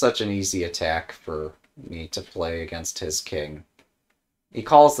not such an easy attack for me to play against his king. He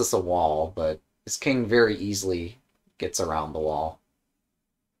calls this a wall, but his king very easily gets around the wall.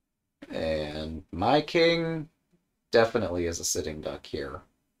 And my king definitely is a sitting duck here.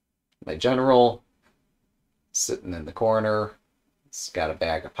 My general sitting in the corner. He's got a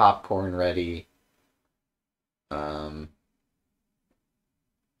bag of popcorn ready. Um,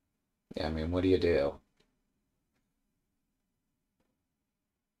 yeah, I mean, what do you do?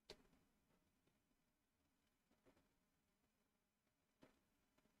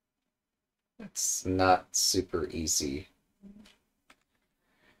 It's not super easy.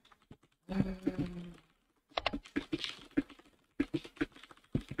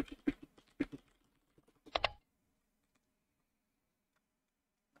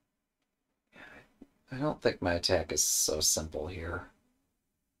 I don't think my attack is so simple here.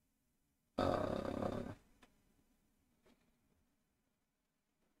 Uh,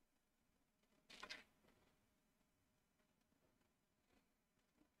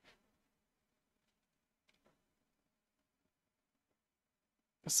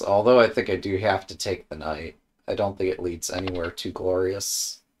 so although I think I do have to take the knight, I don't think it leads anywhere too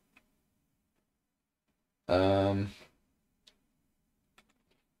glorious. Um,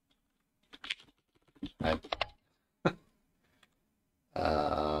 I,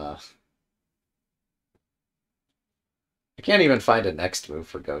 uh, I can't even find a next move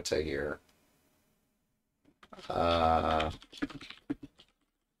for Gota here. Uh,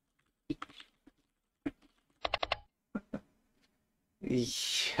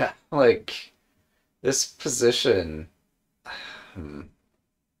 yeah, like this position. Hmm,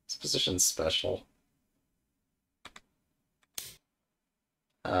 this position's special.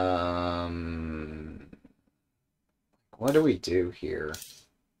 Um, what do we do here?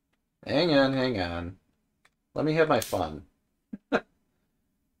 Hang on, hang on. Let me have my fun.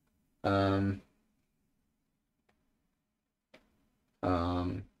 Um,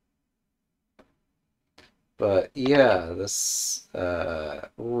 um, but yeah,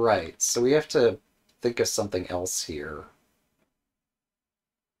 right. So we have to think of something else here.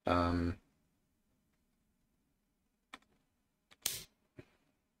 Um,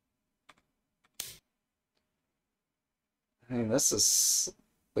 I mean, this is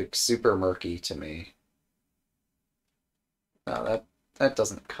like super murky to me. No, that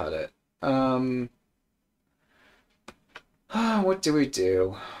doesn't cut it. Um, what do we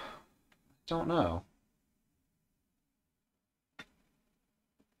do? Don't know.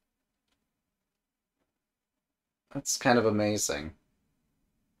 That's kind of amazing.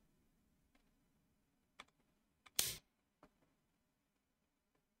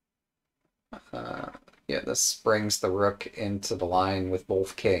 Uh, yeah, this brings the rook into the line with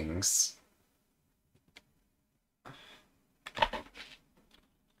both kings.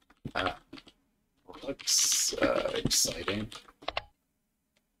 Uh, Looks exciting.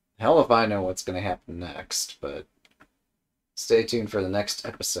 Hell if I know what's going to happen next, but stay tuned for the next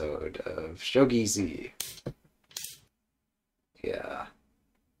episode of Shogi Z. Yeah.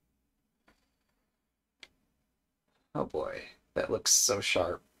 Oh boy, that looks so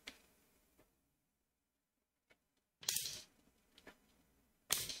sharp.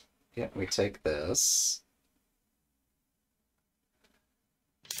 Yeah, we take this.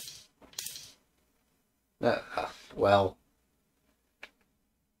 Well,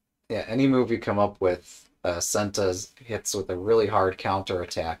 yeah, any move you come up with Senta hits with a really hard counter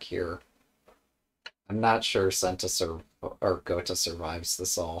attack here. I'm not sure Senta or Gota survives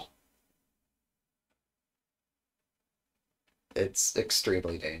this all. It's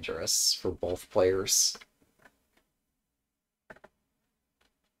extremely dangerous for both players.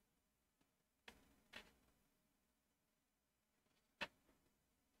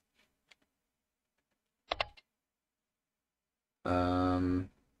 Um,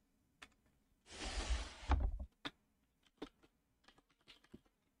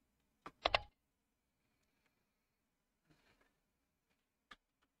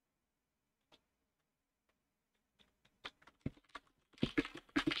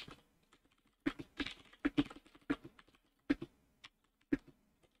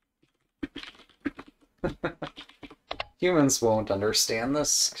 Humans won't understand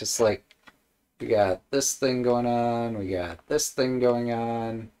this, because, like, we got this thing going on, we got this thing going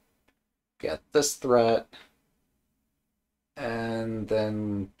on, we got this threat, and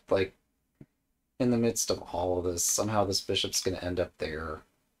then, like, in the midst of all of this, somehow this bishop's gonna end up there.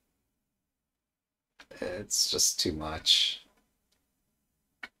 It's just too much.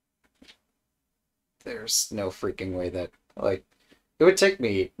 There's no freaking way that, like, it would take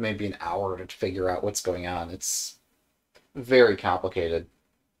me maybe an hour to figure out what's going on. It's very complicated.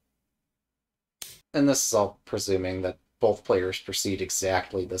 And this is all presuming that both players proceed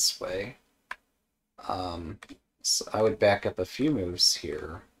exactly this way. So I would back up a few moves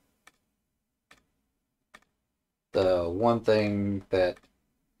here. The one thing that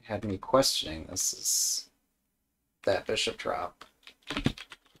had me questioning this is that bishop drop.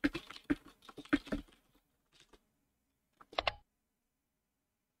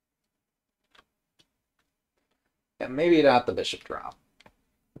 Yeah, maybe not the bishop drop.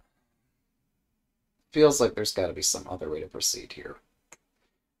 Feels like there's got to be some other way to proceed here.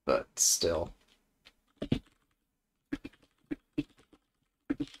 But still.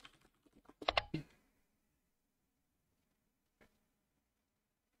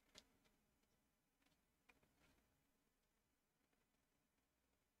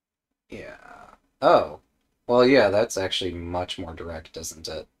 Yeah. Oh. Well, yeah, that's actually much more direct, isn't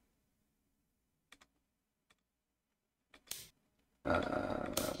it?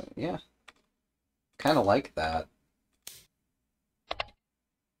 Yeah. Kind of like that.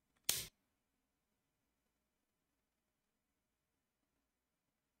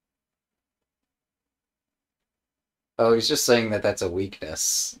 Oh, he's just saying that that's a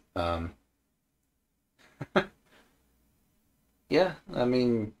weakness. Yeah, I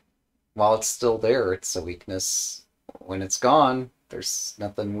mean, while it's still there, it's a weakness. When it's gone, there's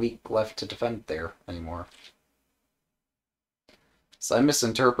nothing weak left to defend there anymore. So I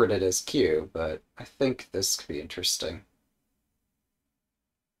misinterpret it as Q, but I think this could be interesting.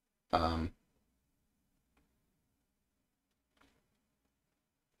 Um,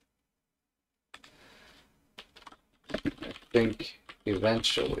 I think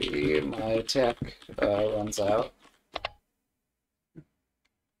eventually my attack runs out.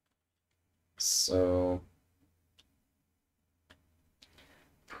 So,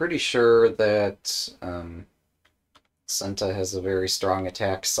 pretty sure that Senta has a very strong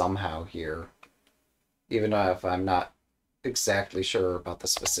attack somehow here. Even if I'm not exactly sure about the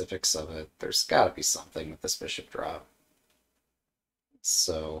specifics of it, there's got to be something with this bishop drop.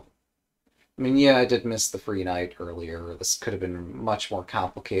 So, I mean, yeah, I did miss the free knight earlier. This could have been much more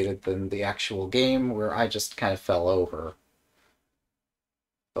complicated than the actual game, where I just kind of fell over.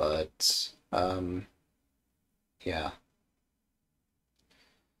 But, yeah.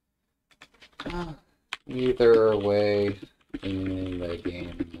 Either way, in the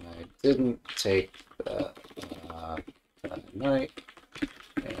game, I didn't take that knight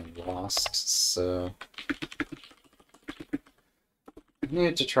and lost, so I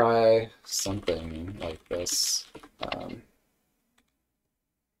need to try something like this.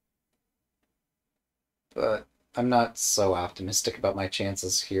 But I'm not so optimistic about my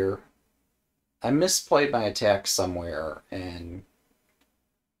chances here. I misplayed my attack somewhere, and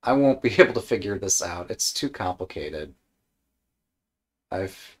I won't be able to figure this out. It's too complicated.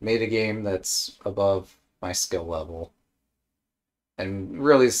 I've made a game that's above my skill level. And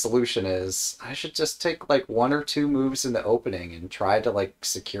really the solution is I should just take like one or two moves in the opening and try to like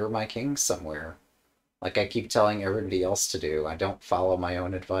secure my king somewhere. Like I keep telling everybody else to do. I don't follow my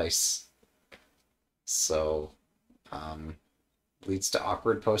own advice. So, leads to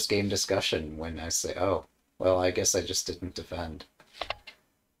awkward post-game discussion when I say, oh, well, I guess I just didn't defend.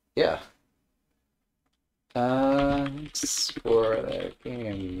 Yeah. For the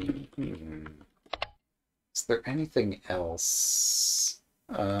game. Is there anything else?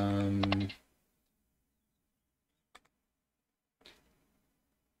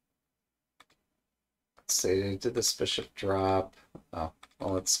 let's see, did this bishop drop? Oh,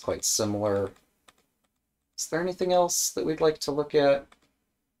 well, it's quite similar. Is there anything else that we'd like to look at?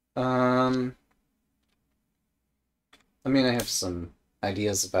 I mean, I have some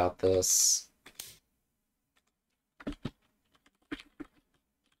ideas about this.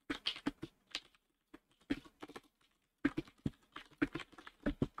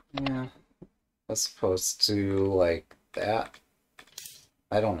 Yeah, as opposed to, like, that.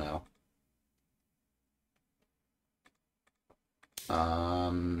 I don't know.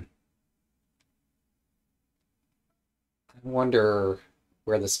 I wonder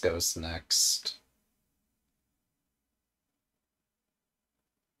where this goes next.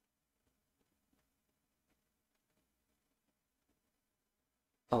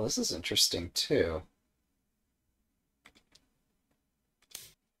 Oh, this is interesting too.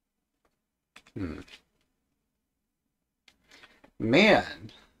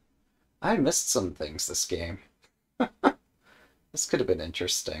 Man, I missed some things this game. This could have been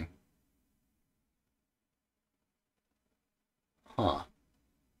interesting. Huh.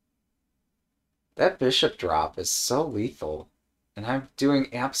 That bishop drop is so lethal, and I'm doing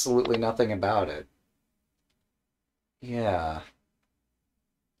absolutely nothing about it. Yeah.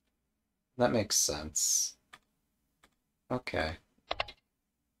 That makes sense. Okay.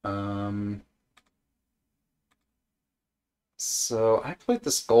 So I played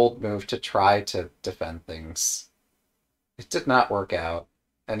this gold move to try to defend things. It did not work out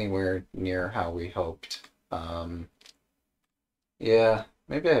anywhere near how we hoped. Yeah,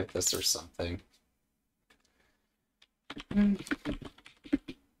 maybe I have this or something.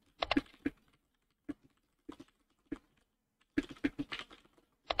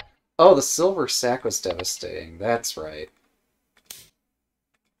 Oh, the silver sack was devastating. That's right.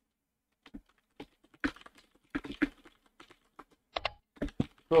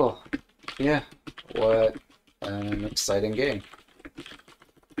 Cool. Yeah, what an exciting game.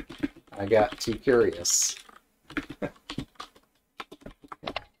 I got too curious.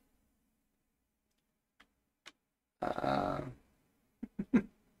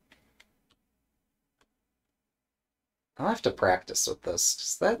 I'll have to practice with this,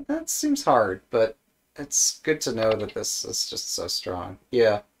 'cause that seems hard, but it's good to know that this is just so strong.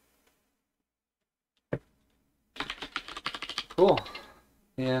 Yeah. Cool.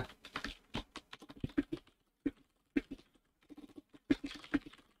 Yeah.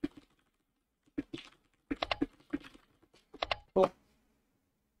 Cool.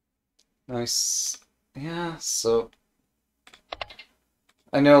 Nice. Yeah, so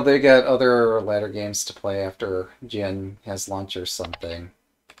I know they got other ladder games to play after Jin has lunch or something.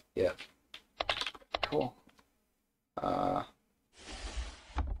 Yep. Cool.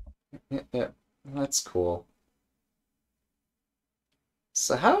 Yeah, that's cool.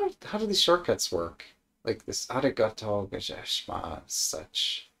 So how do these shortcuts work? Like this arigato gozaimasu,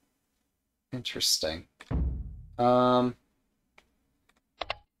 such interesting. Um,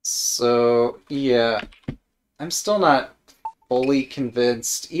 so yeah, I'm still not fully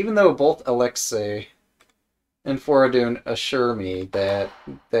convinced, even though both Alexei and Foradun assure me that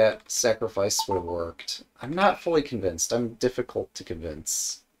that sacrifice would have worked. I'm not fully convinced. I'm difficult to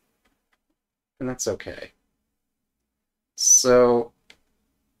convince. And that's okay. So,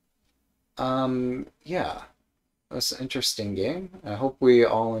 yeah. It was an interesting game. I hope we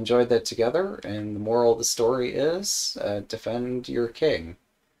all enjoyed that together, and the moral of the story is defend your king.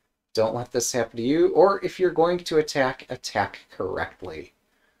 Don't let this happen to you, or if you're going to attack, attack correctly.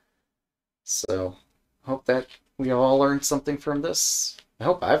 So, hope that we all learned something from this. I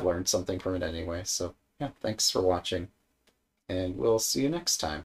hope I've learned something from it anyway. So, yeah, thanks for watching, and we'll see you next time.